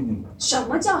뭔지 알고 있는 거야. 什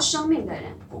么叫生命的人？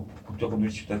 꼭 조금 더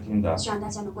부탁드립니다. 希望大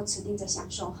家能够持定着享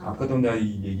受哈。 아까도 내가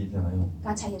이 얘기했잖아요.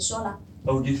 刚才也说了，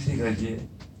 여기 세 가지에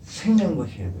생명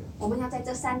것이어야 돼요. 我们要在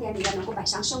这3点里面能够摆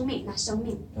上生命。那生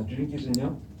命， 자,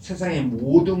 주님께서는요 세상의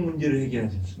모든 문제를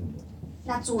해결하셨습니다.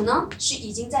 那主呢是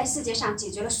已经在世界上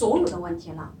解决了所有的问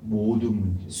题了， 모든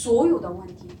문제. 所有的问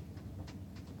题，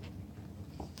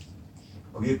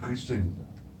 그게 그리스도입니다.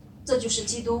 这就是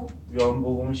基督。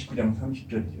 요한복음 19장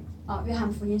 30절이죠. 约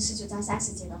翰福音19章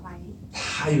30节的话语，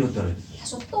 다 이뤘다 그랬어요. 他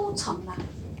说都成了。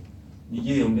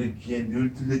 이게 여러분의 귀에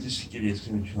늘 들려질 수 있게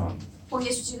예수님을 축원합니다. 奉耶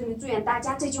稣基督名祝愿大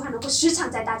家这句话能够时常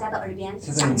在大家的耳边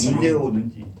세상에 响起来。 문제가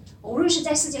오든지 无论是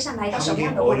在世界上来到什么 환경에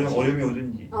样的问题， 어려움이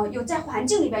오든지 有在环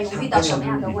境里边有遇到什么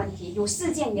样的问题，有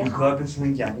事件也 그 好， 앞에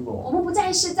서는 게 아니고 我们不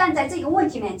再是站在这个问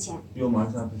题面前， 요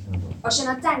말씀 앞에 서는 거. 而是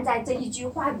呢站在这一句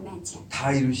话语面前。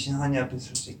 다 이루신 하나님 앞에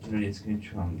설 수 있기를 예수님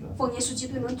축원합니다. 奉耶稣基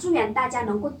督名祝愿大家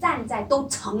能够站在都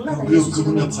成了的耶 그리고 稣基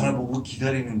督 그분을 面前， 바라보고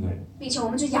기다리는 거예요. 并且我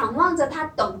们就仰望着他，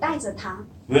等待着他。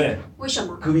 왜? 为什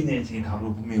么？ 그분이 내 인생의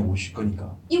답으로 분명히 오실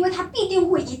거니까. 因为他必定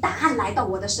会以答案来到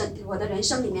我的人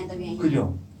生里面的原因。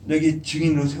 그죠? 여기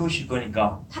증인으로 세우실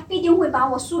거니까. 他必定会把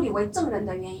我树立为证人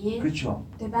的原因， 그렇죠?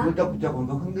 对吧？ 그러다 붙잡고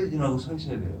흔들지 말고 서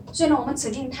있어야 돼요. 所以呢，我们指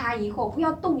定他以后不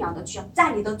要动摇的去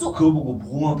站立得住， 그거 보고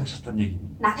복음 앞에 섰단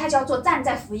얘기입니다. 那他叫做站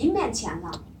在福音面前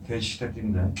了。 그래서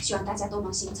시작됩니다. 希望大家都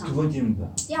能形 두 成。 번째입니다.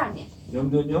 第二点，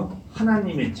 여러분은요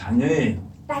하나님의 자녀예요.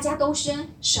 大家都是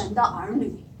神的儿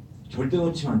女， 절대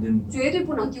놓치면 안 되는 거예요. 绝对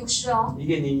不能丢失哦。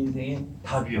 이게 내 인생의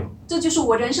답이요. 这就是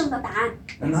我人生的答案。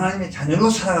 나는 하나님의 자녀로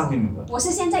살아가고 있는 거야. 我是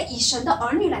现在以神的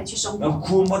儿女来去生 난 活，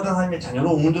 구원받은 하나님의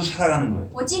자녀로 오늘도 살아가는 거예요.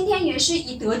 我今天也是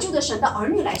以得救的神的儿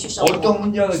女来去生活。 어떤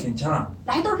문제가 괜찮아.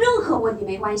 来到任何问题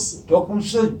没关系， 조금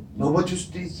넘어질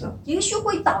수도 있어. 也许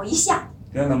会倒一下，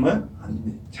 그러면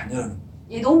하나님의 자녀라는 거야.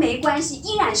 也都没关系，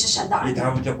依然是神的儿 이 女。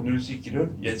 답을 잡고 누릴 수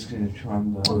있기를 예수 그리스도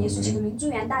축원합니다. 奉耶稣基督名祝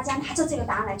愿大家拿着这个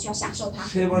答案来去要享受它。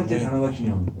 세 번째 단어가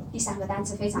중요합니다. 第3个单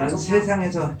词非常 난 重要，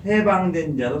 세상에서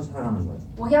해방된 자로 살아가는 거야.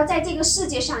 我要在这个世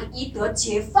界上以得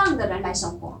解放的人来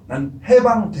生活。 난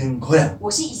해방된 거야. 我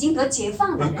是已经得解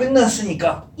放的 왜 人，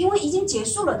 끝났으니까. 因为已经结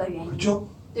束了的原因， 그렇죠?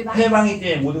 对吧？ 해방이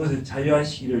때문에 모든 것을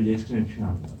자유하시기를 예수 그리스도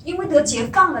축원합니다. 因为得解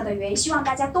放了的原因，希望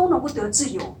大家都能够得自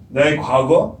由。 나의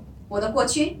과거, 我的过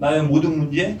去， 나의 모든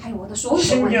문제, 还有我的所有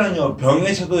的问题， 심지어는요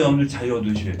병에서도 여러분들 자유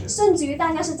얻으셔야 돼요. 甚至于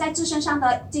大家是在自身上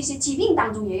的这些疾病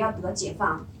当中也要得解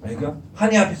放。 그러니까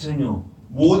하나님 앞에서는요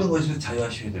모든 것을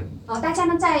자유하셔야 돼요. 大家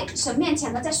呢在神面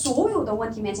前呢，在所有的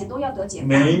问题面前都要得解放，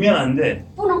 매이면 안 돼.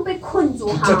 不能被困住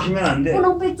哈， 붙잡히면 안 不 돼.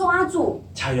 能被抓住，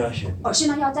 자유하셔야 돼요. 而是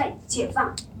呢要在解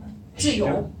放、自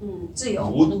由，自由。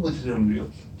 모든 것을 여러분들요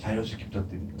자유롭게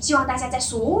부탁드립니다. 希望大家在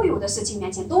所有的事情面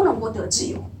前都能够得自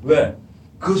由。 왜?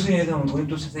 그것에 의해서 우리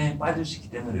또 세상에 빠질 수 있기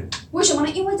때문에. 为什么呢？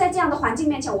因为在这样的环境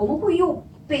面前，我们会又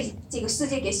被这个世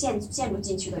界给陷入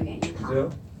进去的原因哈。 그래서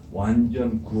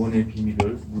완전 구원의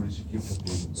비밀을 누릴 수 있게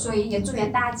부탁드립니다. 所以也祝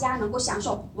愿大家能够享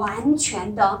受完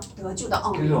全的得救的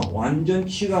奥秘， 그래서 완전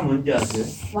치유가 뭔지 아세요?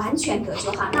 完全得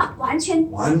救哈。那完全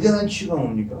완전한 치유가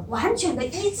뭡니까? 完全的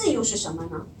医治又是什么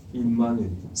呢？ 임마누엘.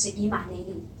 是以马内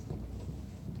利。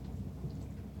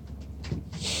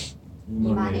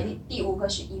以马内 임마누엘. 利，第5个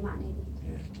是以马内利。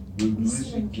 누릴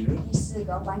수 있기를 第4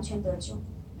个完全得救，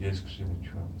 예수 그리스도의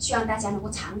축원합니다. 希望大家能够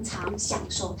常常享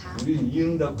受它。 우리는 이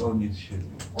응답 가운데 있으셔야 돼요.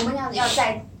 我们要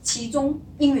在其中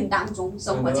应允当中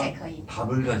生活才可以。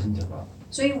 답을 가진 자가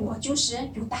所以我就是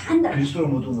有答案的人， 그리스도로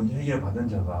모든 문제 해결 받은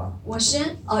자가 我是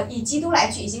以基督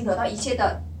来去已经得到一切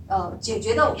的解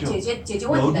决问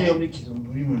题的 여기에 人。 없는 계속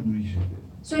누림을 누리셔야 돼요.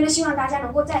 所以呢，希望大家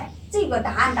能够在这个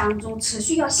答案当中持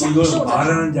续要享 이걸 受着它，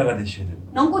 말하는 자가 되셔야 돼요.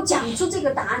 能够讲出这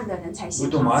个答案的人才行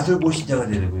그리고 또 。 맛을 보신 자가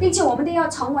되야 되고요. 并且我们都要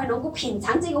成为能够品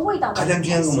尝这个味道的 가장 人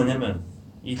才 중요한 건 行。 뭐냐면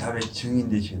이 답의 증인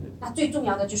되셔야 돼요. 那最重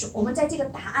要的就是我们在这个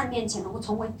答案面前能够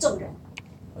成为证人，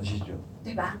 아시죠?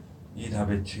 对吧？ 이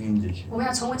답의 증인 되셔야 我 돼요. 们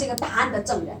要成为这个答案的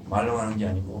证人， 말로 하는 게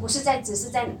아니고 不是只是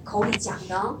在口里讲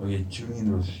的， 여기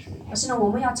증인으로 쓰셔야 돼요. 而是呢，我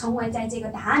们要成为在这个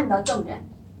答案的证人，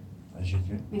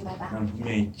 아시죠? 明白吧？ 난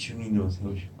분명히 증인으로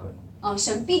세우실 거예요.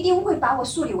 神必定会把我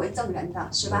树立为证人的，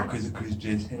是吧？ 그래서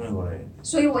그리스도의 생을 걸어야 돼.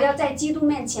 所以我要在基督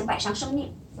面前摆上生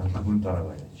命， 난 그분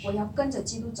따라가야지. 我要跟着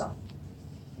基督走，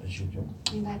 아시죠?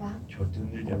 明白吧？ 절대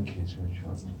흔들지 않게 예수를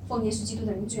좋아합니다. 奉耶稣基督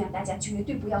的人，祝愿大家绝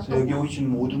对不要 그래서 动 여기 摇 오신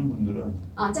모든 분들은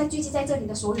啊！在聚集在这里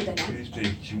的所有的人，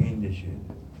 그리스도의 증인 되셔야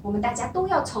돼요. 我们大家都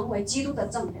要成为基督的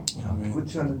证人。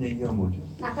 끝이 하는 얘기가 뭐죠?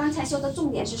 那刚才说的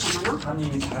重点是什么呢？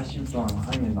 하나님이 40일 동안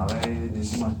하나님의 나라에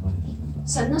대해서 말씀하셨습니다.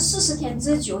 神呢40天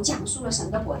之久讲述了神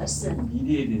的国的事，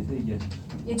 미래에 대해서 얘기하셨죠.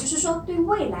 也就是说对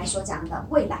未来所讲的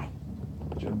未来，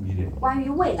 미래. 关于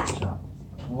未来， 자,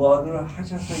 부활을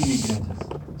하셔서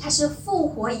얘기하셨어요. 他是复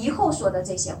活以后说的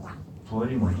这些话。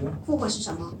 부활이 뭐죠? 复活是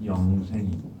什么？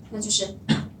 영생이. 那就是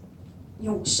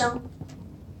永生，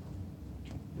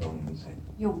 영생.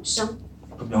 永生，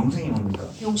 그럼 영생이 뭡니까?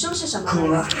 永生是什么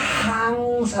그분은 呢？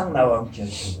 항상 나와 함께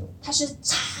하시고 他是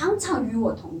常常与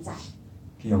我同在，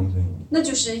 그 영생입니다. 那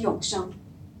就是永生，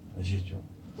 아시죠?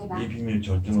 对吧？ 이 비밀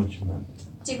절대 놓치면 안 돼요.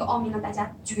 这个奥秘呢，大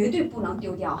家绝对不能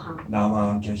丢掉哈。 나와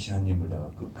함께 하신 하나님을 내가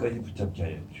끝까지 붙잡게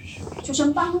하여 주시옵소서. 求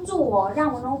神帮助我，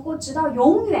让我能够直到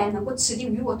永远能够持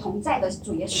定与我同在的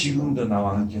主耶稣基督， 지금도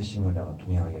나와 함께 하심을 내가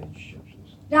동행하게 해 주시옵소서.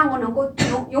 让我能够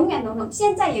永远都能，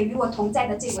现在也与我同在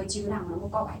的这位基督，让我能够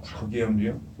告白他。 거기에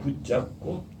우리요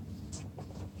붙잡고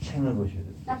생을 거셔야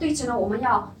돼요. 那对此呢，我们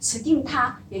要持定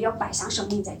他，也要摆上生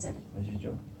命在这里。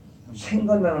 아시죠?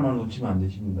 생각나는 말 놓치면 안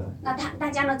되십니다. 那大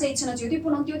家呢，这一次呢，绝对不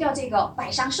能丢掉这个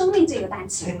摆上生命这个单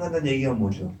词。 생각난 얘기가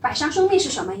뭐죠? 摆上生命是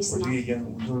什么意思呢？ 우리 얘기하는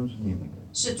우선순위입니다.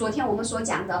 是昨天我们所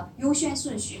讲的优先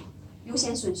顺序、优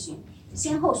先顺序、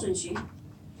先后顺序，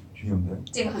 중요합니다.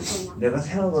 这个很重要。 내가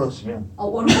생을 걸었으면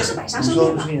我如果是摆上生命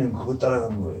了， 우선순위는 그거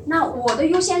따라가는 거예요. 那我的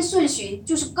优先顺序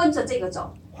就是跟着这个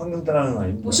走， 환경 따라가는 거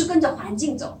아닙니다. 不是跟着环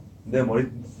境走， 내 머리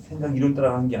생각 이론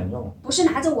따라가는 게 아니요. 不是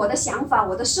拿着我的想法、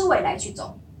我的思维来去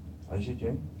走，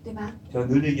 아시죠? 对吧？ 제가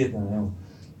늘 얘기하잖아요.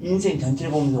 인생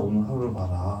전체를 보면서 오늘 하루를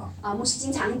봐라. 牧师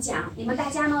经常讲，你们大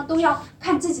家呢都要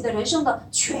看自己的人生的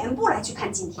全部来去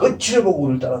看今天， 끝을 보고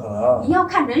오늘 따라가라. 你要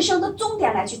看人生的终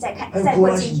点来去再看， 하나님 再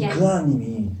过今 구원하신 天， 그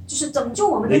하나님이 就是拯救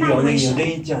我们的 내게 那一位 연예인 神，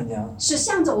 여정이 있지 않냐? 是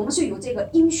向着我们是有这个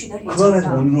应许的旅 그 程 안에서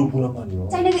的， 오늘을 보란 말이에요.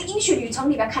 在那个应许旅程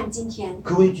里边看今天，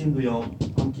 그분이 지금도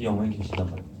함께 영원히 계시단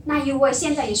말이에요. 那一位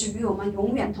现在也是与我们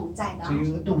永远同在的。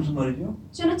 이게 또 무슨 말이죠?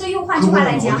 所以呢，这又换句话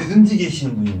来 그분은 讲， 어디든지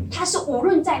계시는 분입니다. 他是无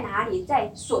论在哪里，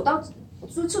在所到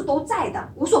之处都在的，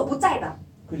无所不在的，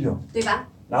 그죠? 对吧？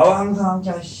 나와 항상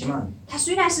함께 하시지만 他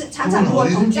虽然是常常 그분은 与我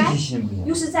同 어디든지 在， 계시는 분이에요.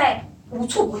 又是在无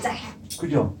处不在。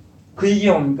 그죠? 그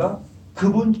얘기가 뭡니까?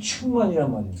 그분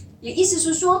충만이란 말이에요. 也意思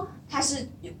是说，他是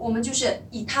我们就是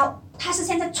以他是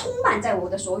现在充满在我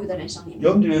的所有的人生里面。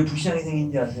 여러분들 왜 불신앙이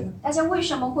생긴지 아세요? 大家为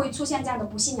什么会出现这样的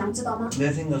不信仰，知道吗？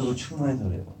 내 생각으로 충만해서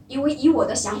그래요. 因为以我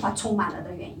的想法充满了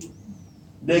的原因，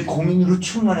 내 고민으로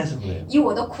충만해서 그래요. 以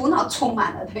我的苦恼充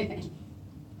满了的原因，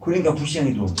 그러니까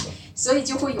불신앙이 들어옵니다. 所以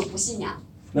就会有不信仰。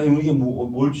 나 우리에게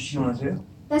뭘 주시면 아세요?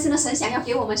 但是呢，神想要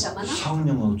给我们什么呢？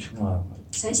 성령으로 충만한 거예요.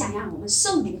 神想让我们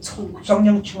圣灵充满。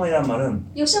 성령 충만이란 말은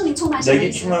有圣灵充满什么 내게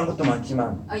意思？ 충만한 것도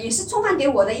맞지만 也是充满给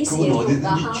我的意思也 그분 有的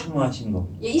어디든지 哈。 충만하신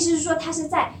겁니다. 也意思是说，他是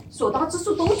在所到之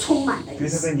处都充满的意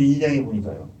그래서 思。 이제 2장에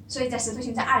보니까요. 所以在使徒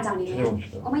行传2章里面，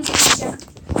 찾아봅시다. 我们一起看一下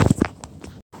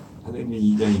사도행전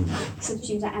 2장입니다. 使徒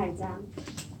行传2章。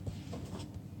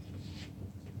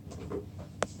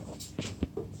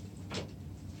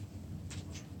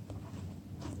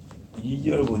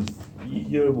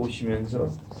 2절 보시면서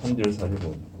 3절 4절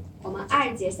보세요. 我们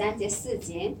2节、3节、4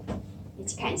节一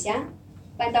起看一下。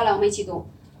翻到了，我们一起读。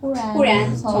忽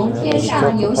然从天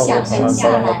上有响声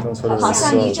下来，好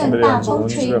像一阵大风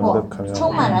吹过，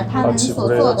充满了他们所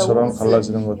坐的屋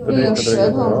子，又有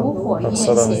舌头如火焰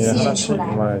显现出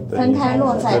来，分开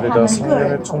落在他们个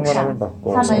人头上，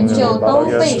他们就都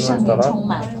被圣灵充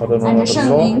满，按着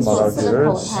圣灵所赐的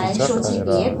口才说起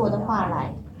别国的话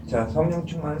来。 자, 성령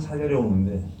충만 4절에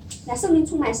오는데 那圣灵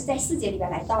充满是在4节里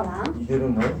边来到了啊，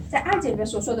 2절은 뭐? 在2节里边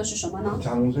所说的是什么呢？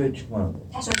 장소에 충만한 거.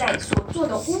 他说在所坐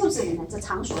的屋子里面，这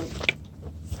场所里，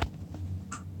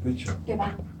 그렇죠. 对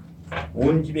吧？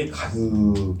 온 집에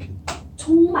가득히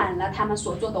充满了他们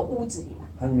所坐的屋子里面，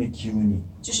 하나님의 기운이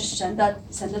就是神的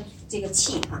这个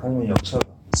气哈， 하나님의 역사가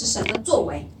是神的作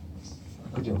为。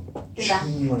 그죠? 对吧？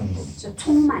 충만한 거. 是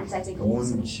充满在这个屋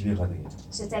子 온 里， 집에 가득해.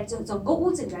 是在整个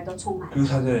屋子里边都充满。 그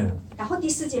사전에는 然后第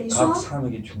4节里 각 说，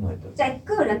 사람에게 충만했다. 在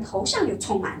个人头上有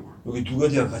充满了， 여기 두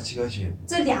가지가 같이 가셔야 돼.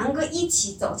 这2个一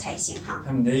起走才行哈。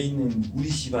 참 내 있는 우리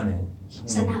집안에 성령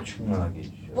선아. 충만하게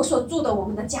해주셔. 我所住的我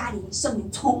们的家里，圣灵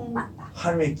充满吧，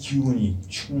 하나님의 기운이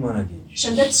충만하게 해주셔.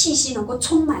 神的气息能够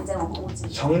充满在我们屋子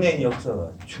里， 성령의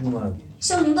역사가 충만하게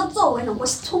해주셔. 圣灵的作为能够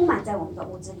充满在我们的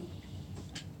屋子里，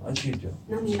 아시겠죠?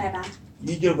 能明白吧？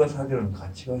 2절과 4절은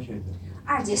같이 가셔야 돼요.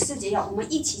 2节4节要我们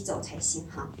一起走才行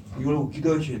哈。 이걸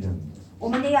기도하셔야 됩니다. 我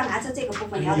们得要拿着这个部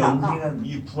分 이 要祷告。 영생한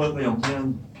이 부활과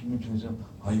영생한 비밀 중에서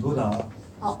아 이거다.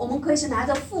 我们可以是拿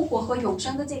着复活和永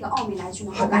生的这个奥秘来去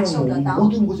能够感受得 하나님은 到，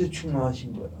 모든 곳에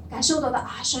충만하신 거야. 感受得到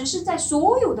啊，神是在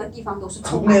所有的地方都是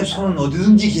充满 그분의 的。 손은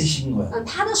어디든지 계신 거야.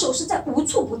 他的手是在无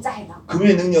处不在的，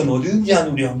 그분의 능력은 어디든지 안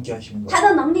우리와 함께 하시는 거야. 他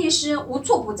的能力是无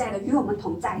处不在的，与我们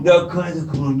同在的。 내가 그 안에서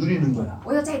그분을 누리는 거야.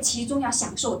 我要在其中要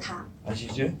享受它，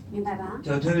 아시죠? 明白吧？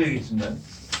 제가 전해드리겠습니다.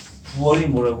 부활이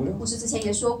뭐라고요? 牧师之前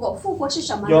也说过，复活是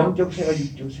什么呢？ 영적 세가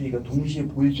육적 세가 동시에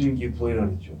보일 수 있는 게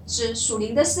부활이라고 했죠. 是属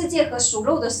灵的世界和属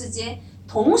肉的世界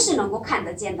同时能够看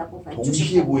得见的部分，就是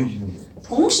동시에 复活 보여지는 거예요.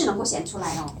 同时能够显出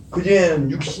来哦。 그제는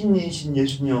육신이신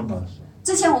예수님만 봤어.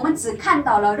 之前我们只看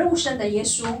到了肉身的耶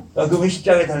稣， 그분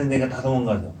십자가에 달린 내가 다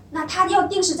도망가죠. 那他要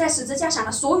定时在十字架上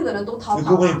的所有的人都逃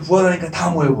跑 그분이 了， 부활하니까 다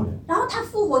모여버려. 然后他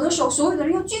复活的时候，所有的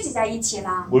人又聚集在一起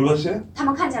了。 뭘 봤어요? 他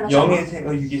们看见了什么？ 영의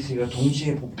세가 육의 세가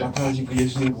동시에 나타나신 그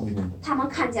예수님을 보게 된다. 他们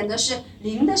看见的是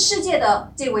灵的世界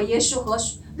的这位耶稣和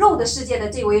肉的世界的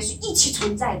这位耶稣一起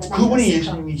存在的那个 그분이 时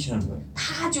刻， 예수님이시라는 거예요.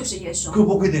 他就是耶稣。 그걸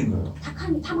보게 된 거예요.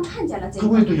 他们看见了这个，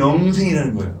 그분이 또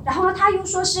영생이라는 거예요. 然后呢，他又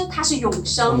说是他是永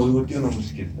生， 모든 걸 뛰어넘을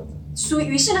수 있게 된다. 所以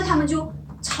于是呢，他们就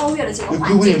超越了这个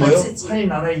环 그분이 境和 뭐예요? 自己。 하나님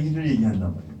나라의 일을 얘기한단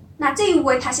말이에요. 那这一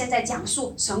位他现在讲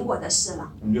述神国的事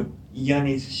了， 그죠? 이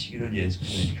안에 있으시기를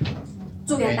예수님이 축원합니다.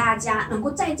 祝愿大家能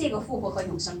够在这个复活和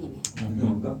永生里面。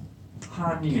 그러니까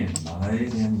하나님의 나라에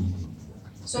대한 일입니다.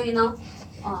 所以呢，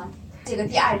这个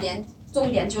第2点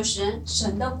重点就是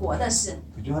神的国的事，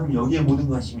 그죠? 하나님 여기에 모든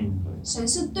관심이 있는 거예요. 神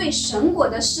是对神国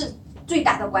的事最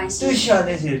大的关心。 뜻이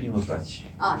안에서 열린 것 같이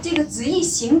这个旨意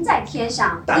行在天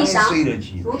上，地 땅에서 上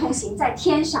이루어지. 如同行在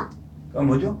天上。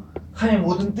 그러니까 뭐죠? 하나님의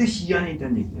모든 뜻이 이 안에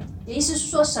있다는 얘기야. 也意思是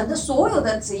说，神的所有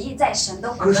的旨意在神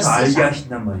的国的 그래서 事 알게 上，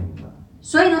 하신단 말입니다.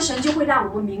 所以呢，神就会让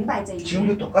我们明白这一点。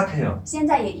 지금도 똑같아요. 现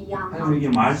在也一样哈， 하나님에게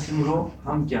말씀으로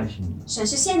함께 하십니다. 神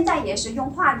是现在也是用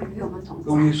话语与我们同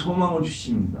또 우리에게 在， 소망을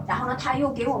주십니다. 然后呢，他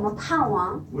又给我们盼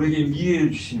望， 우리에게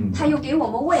미래를 주십니다. 他又给我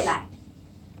们未来，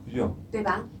 그죠? 对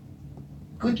吧？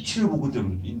 끝을 보고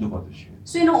인도받으시고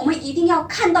所以呢，我们一定要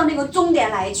看到那个终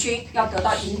点来去，要得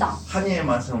到引导。 하나님의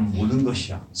말씀은 모든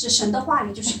것이야. 是神的话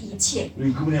语就是一切。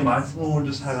 우리 그분의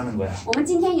말씀으로 살아가는 거야. 我们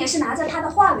今天也是拿着他的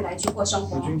话语来去过生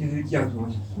活。 주님께서 이렇게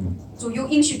약속하셨습니다. 主又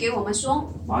应许给我们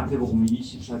说， 마태복음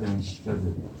 24장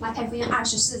 14절. 马太福音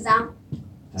24章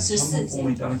 14节，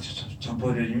 천국복음이 땅에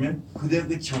전파되어지면 그대로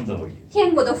끝이 온다고 얘기해요.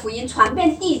 天国的福音传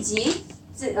遍地极，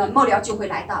末了就会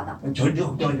来到的。 절대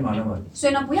걱정하지 말란 말이에요. 所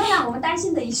以呢，不要让我们担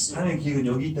心的意思， 하나님의 계획은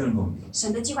여기 있다는 겁니다.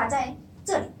 神的计划在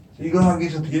这里。 이걸 하기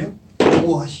위해서 어떻게 해요?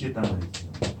 보호하시겠다는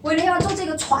말이죠. 为了要做这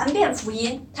个传遍福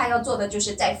音，他要做的就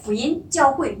是在福音、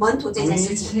教会、门徒这件 우리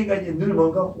事情。 세 가지 늘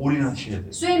뭔가 올인하셔야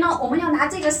돼요. 所以呢，我们要拿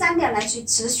这个3点来去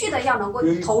持续的要能够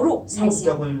여기 投入才行。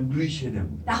 먹다고 누리셔야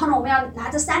됩니다. 然后呢，我们要拿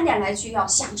这3点来去要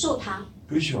享受它，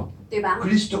 그렇죠. 对吧？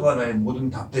 그리스도가 나의 모든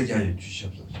답되게 하여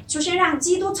주시옵소서. 就是让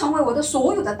基督成为我的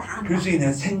所有的答案吧， 그리스도에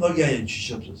대한 생각이 하여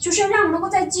주시옵소서. 就是让我能够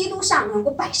在基督上能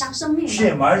够摆上生命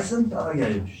주의 吧， 말씀 따르게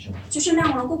하여 주시옵소서. 就是让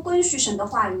我能够跟随神的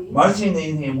话语， 말씀이 내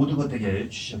인생의 모든 것 되게 하여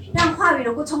주시옵소서. 让话语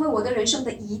能够成为我的人生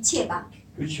的一切吧，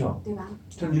 그렇죠. 对吧？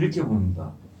 저는 이렇게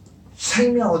봅니다.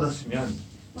 생명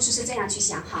얻었으면 牧师是这样去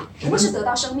想哈，如果是得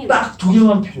到生命的， 딱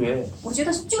 2개만 필요해. 我觉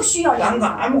得是就需要 딴 2 거 个，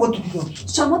 아무것도 필요 없어.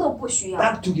 什么都不需要，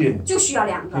 딱 2개. 就需要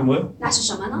2 그게 个， 뭐예요? 那是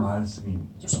什么呢？ 말씀입니다.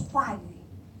 就是话语，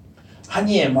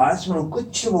 하나님의 말씀으로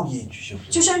끝을 보게 해 주시옵소서.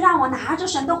 就是让我拿着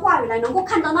神的话语来能够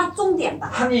看到那终点吧，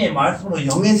 하나님의 말씀으로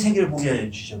영의 세계를 보게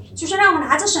해 주시옵소서. 就是让我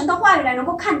拿着神的话语来能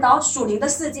够看到属灵的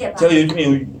世界吧。 제가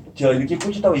요즘에 제가 이렇게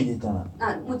꽂혔다고 얘기했잖아.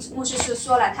 牧师是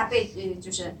说了，他被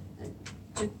就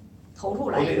投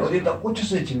入了。 어디에다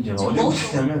꽂혔어요 지금 제가. 지금 어디 뭐?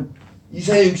 꽂혔냐면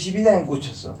이사야 62장에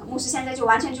꽂혔어. 牧师现在就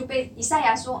完全就被以赛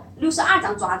亚说62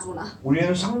章抓住了。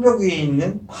 우리는 성벽 위에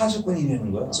있는 파수꾼이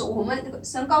되는 거야. 是我们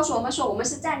神告诉我们说，我们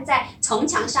是站在城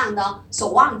墙上的守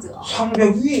望者。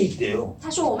 성벽 위에 있대요.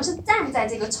 他说我们是站在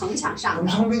这个城墙上 그럼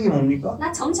的。 성벽이 뭡니까?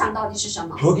 那城墙到底是什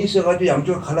么？ 벽이 있어가지고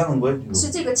양쪽을 갈라놓은 거예요 지금.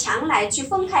 是这个墙来去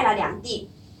分开了2地，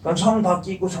 그러니까 성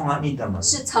밖에 있고 성 안에 있단 말이야.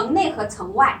 是城内和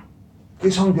城外。 그게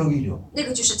성벽이죠. 那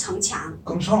个就是城墙。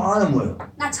 그럼 성 안은 뭐예요?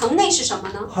 那城内是什么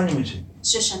呢？ 하나님의 세계.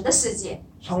 是神的世界。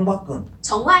 성 밖은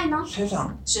城外呢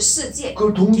세상. 是世界。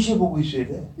 그걸 동시에 보고 있어야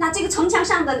돼. 那这个城墙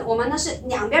上的我们呢是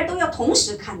两边都要同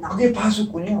时看到， 그게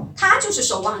파수꾼이요. 他就是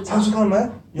守望者。 파수꾼은 뭐야?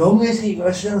 영의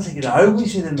세계와 세상 세계를 알고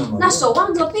있어야 된단 那 말이에요. 守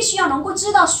望者必须要能够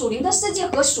知道属灵的世界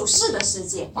和属世的世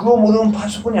界。 그거 모르면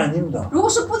파수꾼이 아닙니다. 如果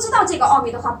是不知道这个奥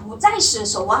秘的话，不再是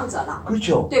守望者了，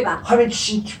 그렇죠? 对吧？ 하나님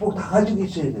주신 축복 다 가지고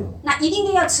있어야 돼요. 那一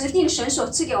定要持定神所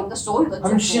赐给我们的所有的祝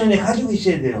하나님 주신 福， 은혜 가지고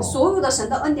있어야 돼요. 所有的神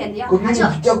的恩典的要 그 拿 믿음 着，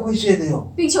 붙잡고 있어야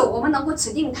돼요. 并且我们能够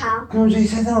持定它， 그러면서 이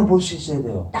세상을 볼 수 있어야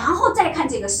돼요. 然后再看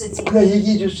这个世界， 그가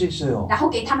얘기해 줄 수 있어요. 然后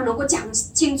给他们能够讲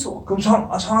清楚。 그럼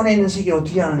성 안에 있는 세계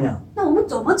어떻게 하느냐? 那我们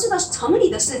怎么知道城里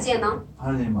的世界呢？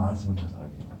 하나님의 말씀을 전하게.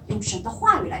 用神的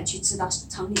话语来去知道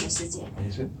城里的世界，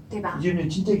 알겠어요? 对吧？ 이제는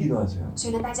진짜 기도하세요. 所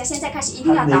以呢，大家现在开始一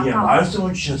定要祷 하나님에게 告，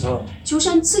 말씀을 주셔서 求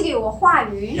神赐给我话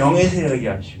语， 영의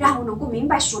세계를 하시고 让我能够明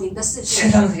白属灵的世界，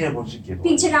 세상 세계를 볼 수 있게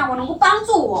并且让我能够帮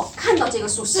助我看到这个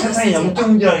属世的世 세상의 界，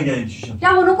 영적문제 알게 해주셔서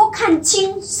让我能够看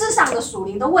清世上的属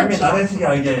灵的问 하나님의 题， 나라의 세계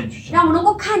알게 해주셔서 让我能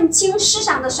够看清世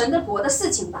上的神的国的事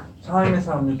情吧。 하나님의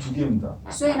사람은 두 개입니다.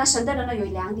 所以呢，神的人呢有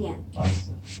两点，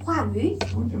 말씀. 话语，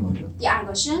 두 번째 뭐죠? 第二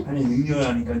个是 하나님 능력을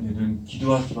아니까 저는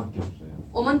기도할 수밖에 없어요.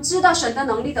 我们知道神的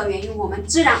能力的原因，我们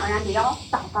自然而然的要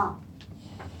祷告。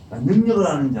 능력을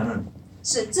아는 자는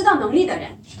是知道能力的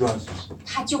人， 기도할 수 있어요.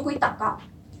 他就会祷告。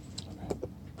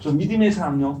 저 믿음의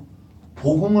사람요.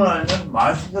 복음을 알면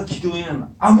말씀과 기도에는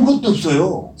아무것도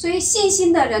없어요. 所以信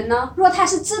心的人呢，若他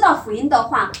是知道福音的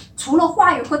话，除了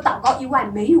话语和祷告以外，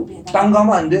没有别的， 딴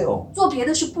가면 안 돼요. 做别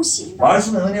的是不行的。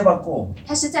 말씀은 은혜 받고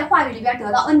他是在话语里边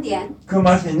得到恩典， 그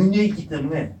말씀에 능력이 있기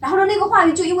때문에 然后呢，那个话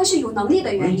语就因为是有能力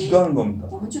的 우리 原因， 기도하는 겁니다.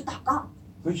 我们就祷告，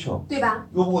 그렇죠? 对吧？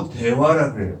 이거 보고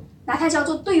대화라 그래요. 那它叫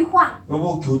做对话， 이거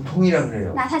보고 교통이라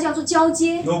그래요. 那它叫做交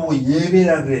接， 이거 보고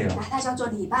예배라 그래요. 那它叫做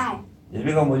礼拜。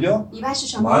 예배가 뭐죠? 礼拜是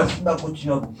什么？ 말씀 받고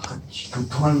지하고 같이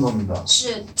교통하는 겁니다.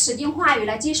 是指定话语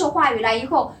来接受话语来以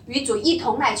后，与主一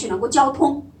同来去能够交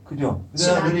通。 그죠?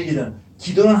 시간. 그래서 늘 얘기잖아.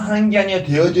 기도는 하는 게 아니라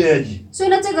되어져야지. 所以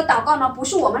呢，这个祷告呢，不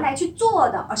是我们来去做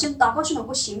的，而是祷告是能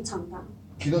够形成的，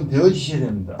 기도는 되어지셔야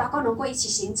됩니다. 祷告能够一起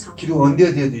形成。 기도가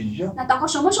언제 되어지죠? 那祷告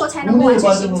什么时候才能够完 은혜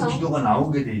全形 받으면 成？ 기도가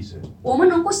나오게 돼 있어요. 我们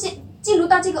能够进入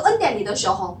到这个恩典里的时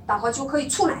候，祷告就可以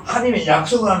出来。 하나님의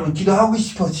약속을 하면 기도하고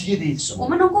싶어지게 돼 있어. 我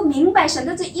们能够明白神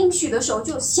的这应许的时候，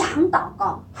就想祷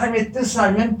告； 하나님의 뜻을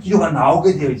알면 기도가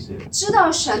나오게 되어 있어요. 知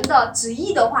道神的旨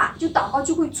意的话，就祷告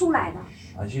就会出来的，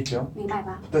 아시겠죠? 明白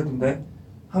吧？ 부탁드립니다.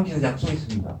 함께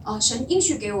약속했습니다. 神应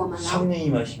许给我们了， 성령이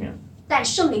마시면 但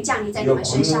圣灵降临在你 이거 们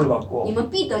身 권능을 上， 받고 你们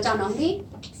必得着能力，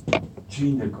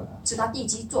 주인 될 거야. 直到地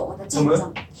极做我的见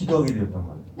그러면 证。 기도하게 되었단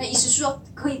말이에요. 那意思是说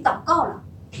可以祷告了。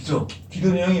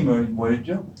 기도 내용이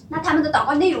뭐였죠? 那他们的祷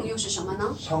告内容又是什么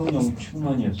呢？ 성령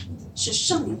충만이었습니다. 是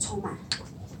圣灵充满。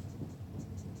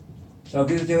 자,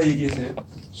 그래서 제가 얘기했어요.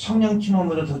 성령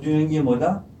충만보다 더 중요한 게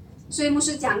뭐다? 所以牧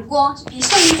师讲过，比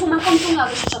圣灵充满更重要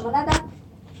的是什么来的？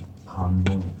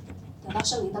 감동. 得到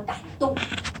圣灵的感动，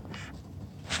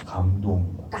 감동.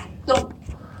 感动。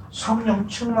 성령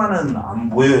충만은 안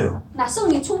보여요. 那圣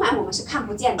灵充满我们是看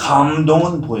不见的，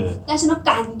 감동은 보여요. 但是呢，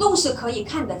感动是可以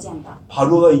看得见的。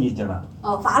 바로가 얘기했잖아.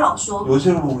 法老说，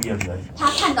 요셉을 보고 이야기하죠. 他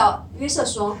看到约瑟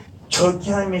说，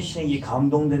 저렇게 하나님의 신에게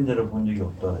감동된 자를 본 적이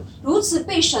없다 그랬어. 如此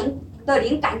被神的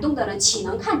灵感动的人，岂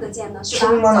能看得见呢？是吧？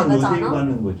找 충만한 得着 요셉이 呢？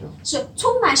 받는 거죠. 是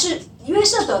充满是约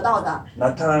瑟得到的，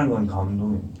 나타나는 건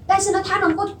감동입니다. 但是呢，他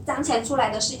能够彰显出来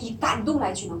的是以感动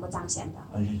来去能够彰显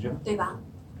的， 아시죠? 对吧？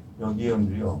 여기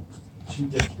형들이요.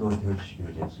 진짜 기도가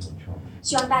되어지기를 예수님 죠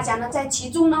希望大家呢在其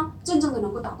中呢，真正的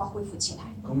能够祷告恢复起来。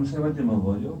 그럼 세 번째는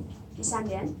뭐죠? 第三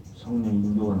点， 성령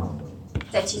인도가 나온다.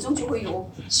 在其中就会有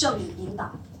圣灵引导，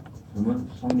 그러면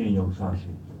성령이 역사하시죠.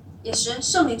 也是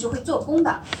圣灵就会做工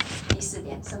的。第四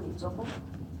点，圣灵做工，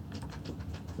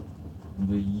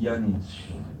 근데 이 안에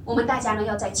있으시죠. 我们大家呢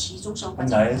要在其中生活。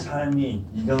 나의 삶이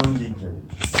이 가운데 있어요.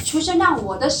 求神让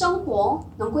我的生活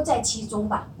能够在其中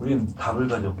吧。 우리는 답을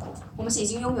가졌고 我们是已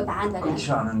经拥有答案的人，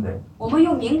 끝이 아는데 我们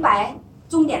又明白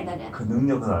终点的人， 그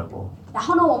능력을 알고 然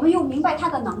后呢，我们又明白他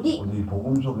的能力， 우리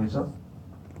복음 속에서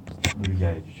누리게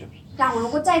해 주시옵소서. 让我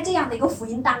能够在这样的一个福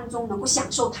音当中能够享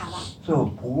受它吧。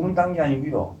 그래서 복음 단 게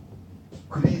아니고요.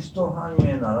 그리스도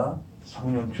하나님의 나라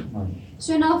성령 충만이.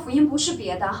 所以呢，福音不是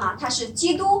别的哈，它是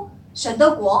基督神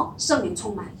的国，圣灵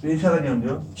充满。 이 세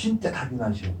가지는요 진짜 답이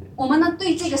나셔야 돼요. 我们呢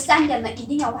对这个3点呢一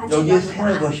定要完全 여기에 了解答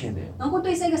생을 案， 거셔야 돼요. 能够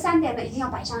对这个3点呢一定要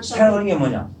摆上生 생을 命， 거는 게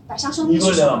뭐냐? 摆上生命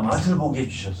이걸 是什 내가 么？ 맛을 보게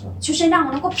해주셔서 就是让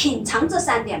我能够品尝这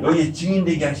3点嘛， 여기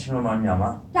증인되게 하시는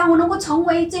말미암아 让我能够成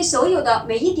为这所有的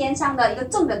每一点上的一个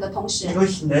证人的同时，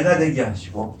 이것이 내가 되게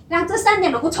하시고 让这3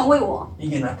点能够成为我，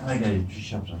 이게 나타나게 해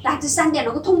주시옵소서. 让这3点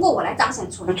能够通过我来彰显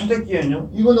出来。 초대교회는요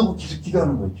이거 놓고 계속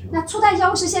기도하는 거죠. 那初代教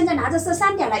会是现在拿着这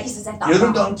3点来一直在祷 열흘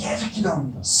告， 동안 계속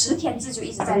기도합니다. 10天之久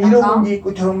一直在 이런 祷告。 문제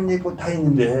있고 저런 문제 있고 다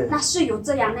있는데 那是有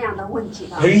这样那样的问题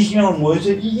的， 120명은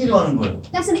모여서 이기로 하는 거예요.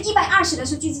 但是呢，120人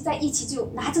是聚集在一起，就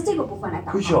拿着这个部分来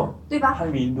祷告， 그렇죠? 对吧？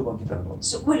 하나님의 인도받겠다는 겁니다.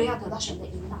 是为了要得到神的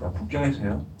引导。 자,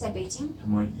 북경에서요 在北京，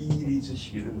 정말 이 일이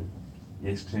있으시기를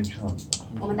예수님 축원합니다.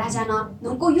 我们大家呢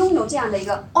能够拥有这样的一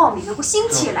个奥秘，能够兴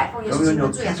起来，奉耶稣基督 여기는요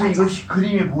的祝愿 계속 大家。 이것이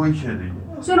그림이 보이셔야 돼요.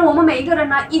 所以呢，我们每一个人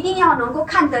呢，一定要能够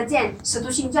看得见《使徒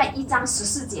行传》1章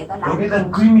14节的蓝 여기다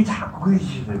图。 그림이 자꾸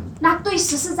그리셔야 돼요. 那对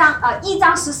1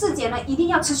章14节呢，一定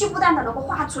要持续不断的能够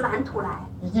画出蓝图来，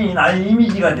 이게 나의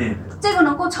이미지가 돼야 돼요. 这个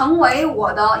能够成为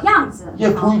我的样子，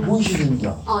 이게 보이셔야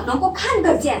됩니다. 能够看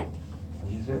得见。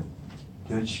 아시겠어요?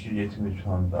 되어지길 예수님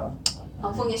축원합니다.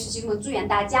 奉耶稣基督的祝愿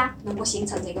大家能够形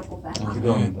成这个部分。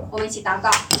 기도합니다. 我们一起祷告。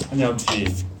 하나님 아버지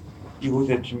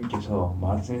이곳에 주님께서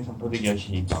말씀이 선포되게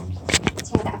하시니 감사합니다.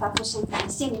 亲爱的阿爸父神，感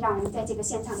谢你让我们在这个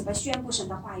现场里边宣布神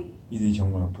的话语。 이들이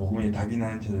정말 복음의 답이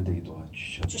나는 자들 되게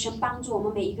도와주셔서 主神帮助我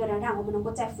们每一个人，让我们能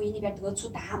够在福音里边得出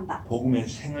答案吧， 복음의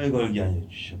생을 걸게 하여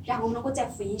주시옵소서. 让我们能够在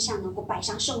福音上能够摆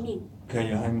上生命，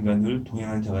 그하여 하나님과 늘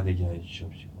동행한 자가 되게 하여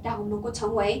주시옵시고 让我们能够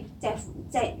成为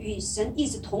在与神一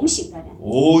直同行的人。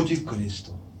 오직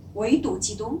그리스도 唯独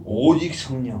基督， 오직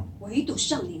성령 唯独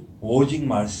圣灵， 오직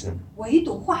말씀 唯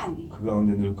独话语， 그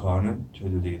가운데 늘 거하는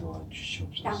저희들 되게 让我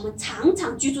도와주시옵소서. 们常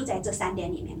常居住在这3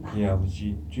点里面吧。 예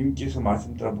아버지 주님께서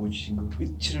말씀 따라 보여주신 그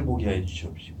끝을 보게 하여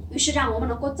주시옵시고 于是，让我们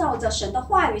能够照着神的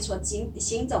话语所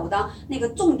行走的那个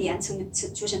重点，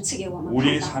求神赐给我们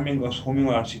우리의 看到， 사명과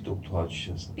소명을 알 수 있도록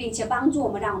도와주셔서 并且帮助我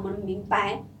们，让我们明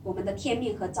白我们的天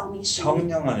命和召命使命。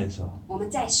 성령 안에서 我们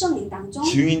在圣灵当中，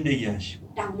 증인되게 하시고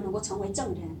让我们能够成为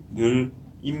证人， 늘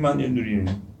입만을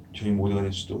누리는 저희 모두가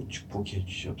될 수도 축복해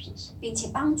주시옵소서. 并且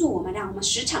帮助我们，让我们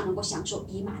时常能够享受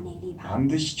以马内利吧。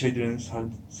 반드시 저희들은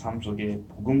삶 속에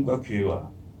복음과 교회와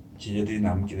제자들이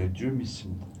남게 될 줄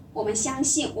믿습니다. 我们相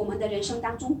信，我们的人生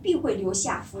当中必会留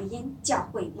下福音、教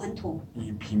会、门徒。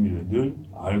 이 비밀을 늘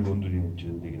알고 누리는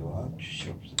저희들 되게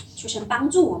도와주시옵소서. 求神帮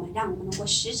助我们，让我们能够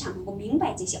时常能够明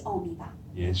白这些奥秘吧。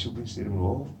 예수 그리스도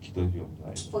이름으로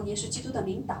기도드리옵나이다. 奉耶稣基督的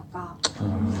名祷告。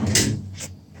 아멘.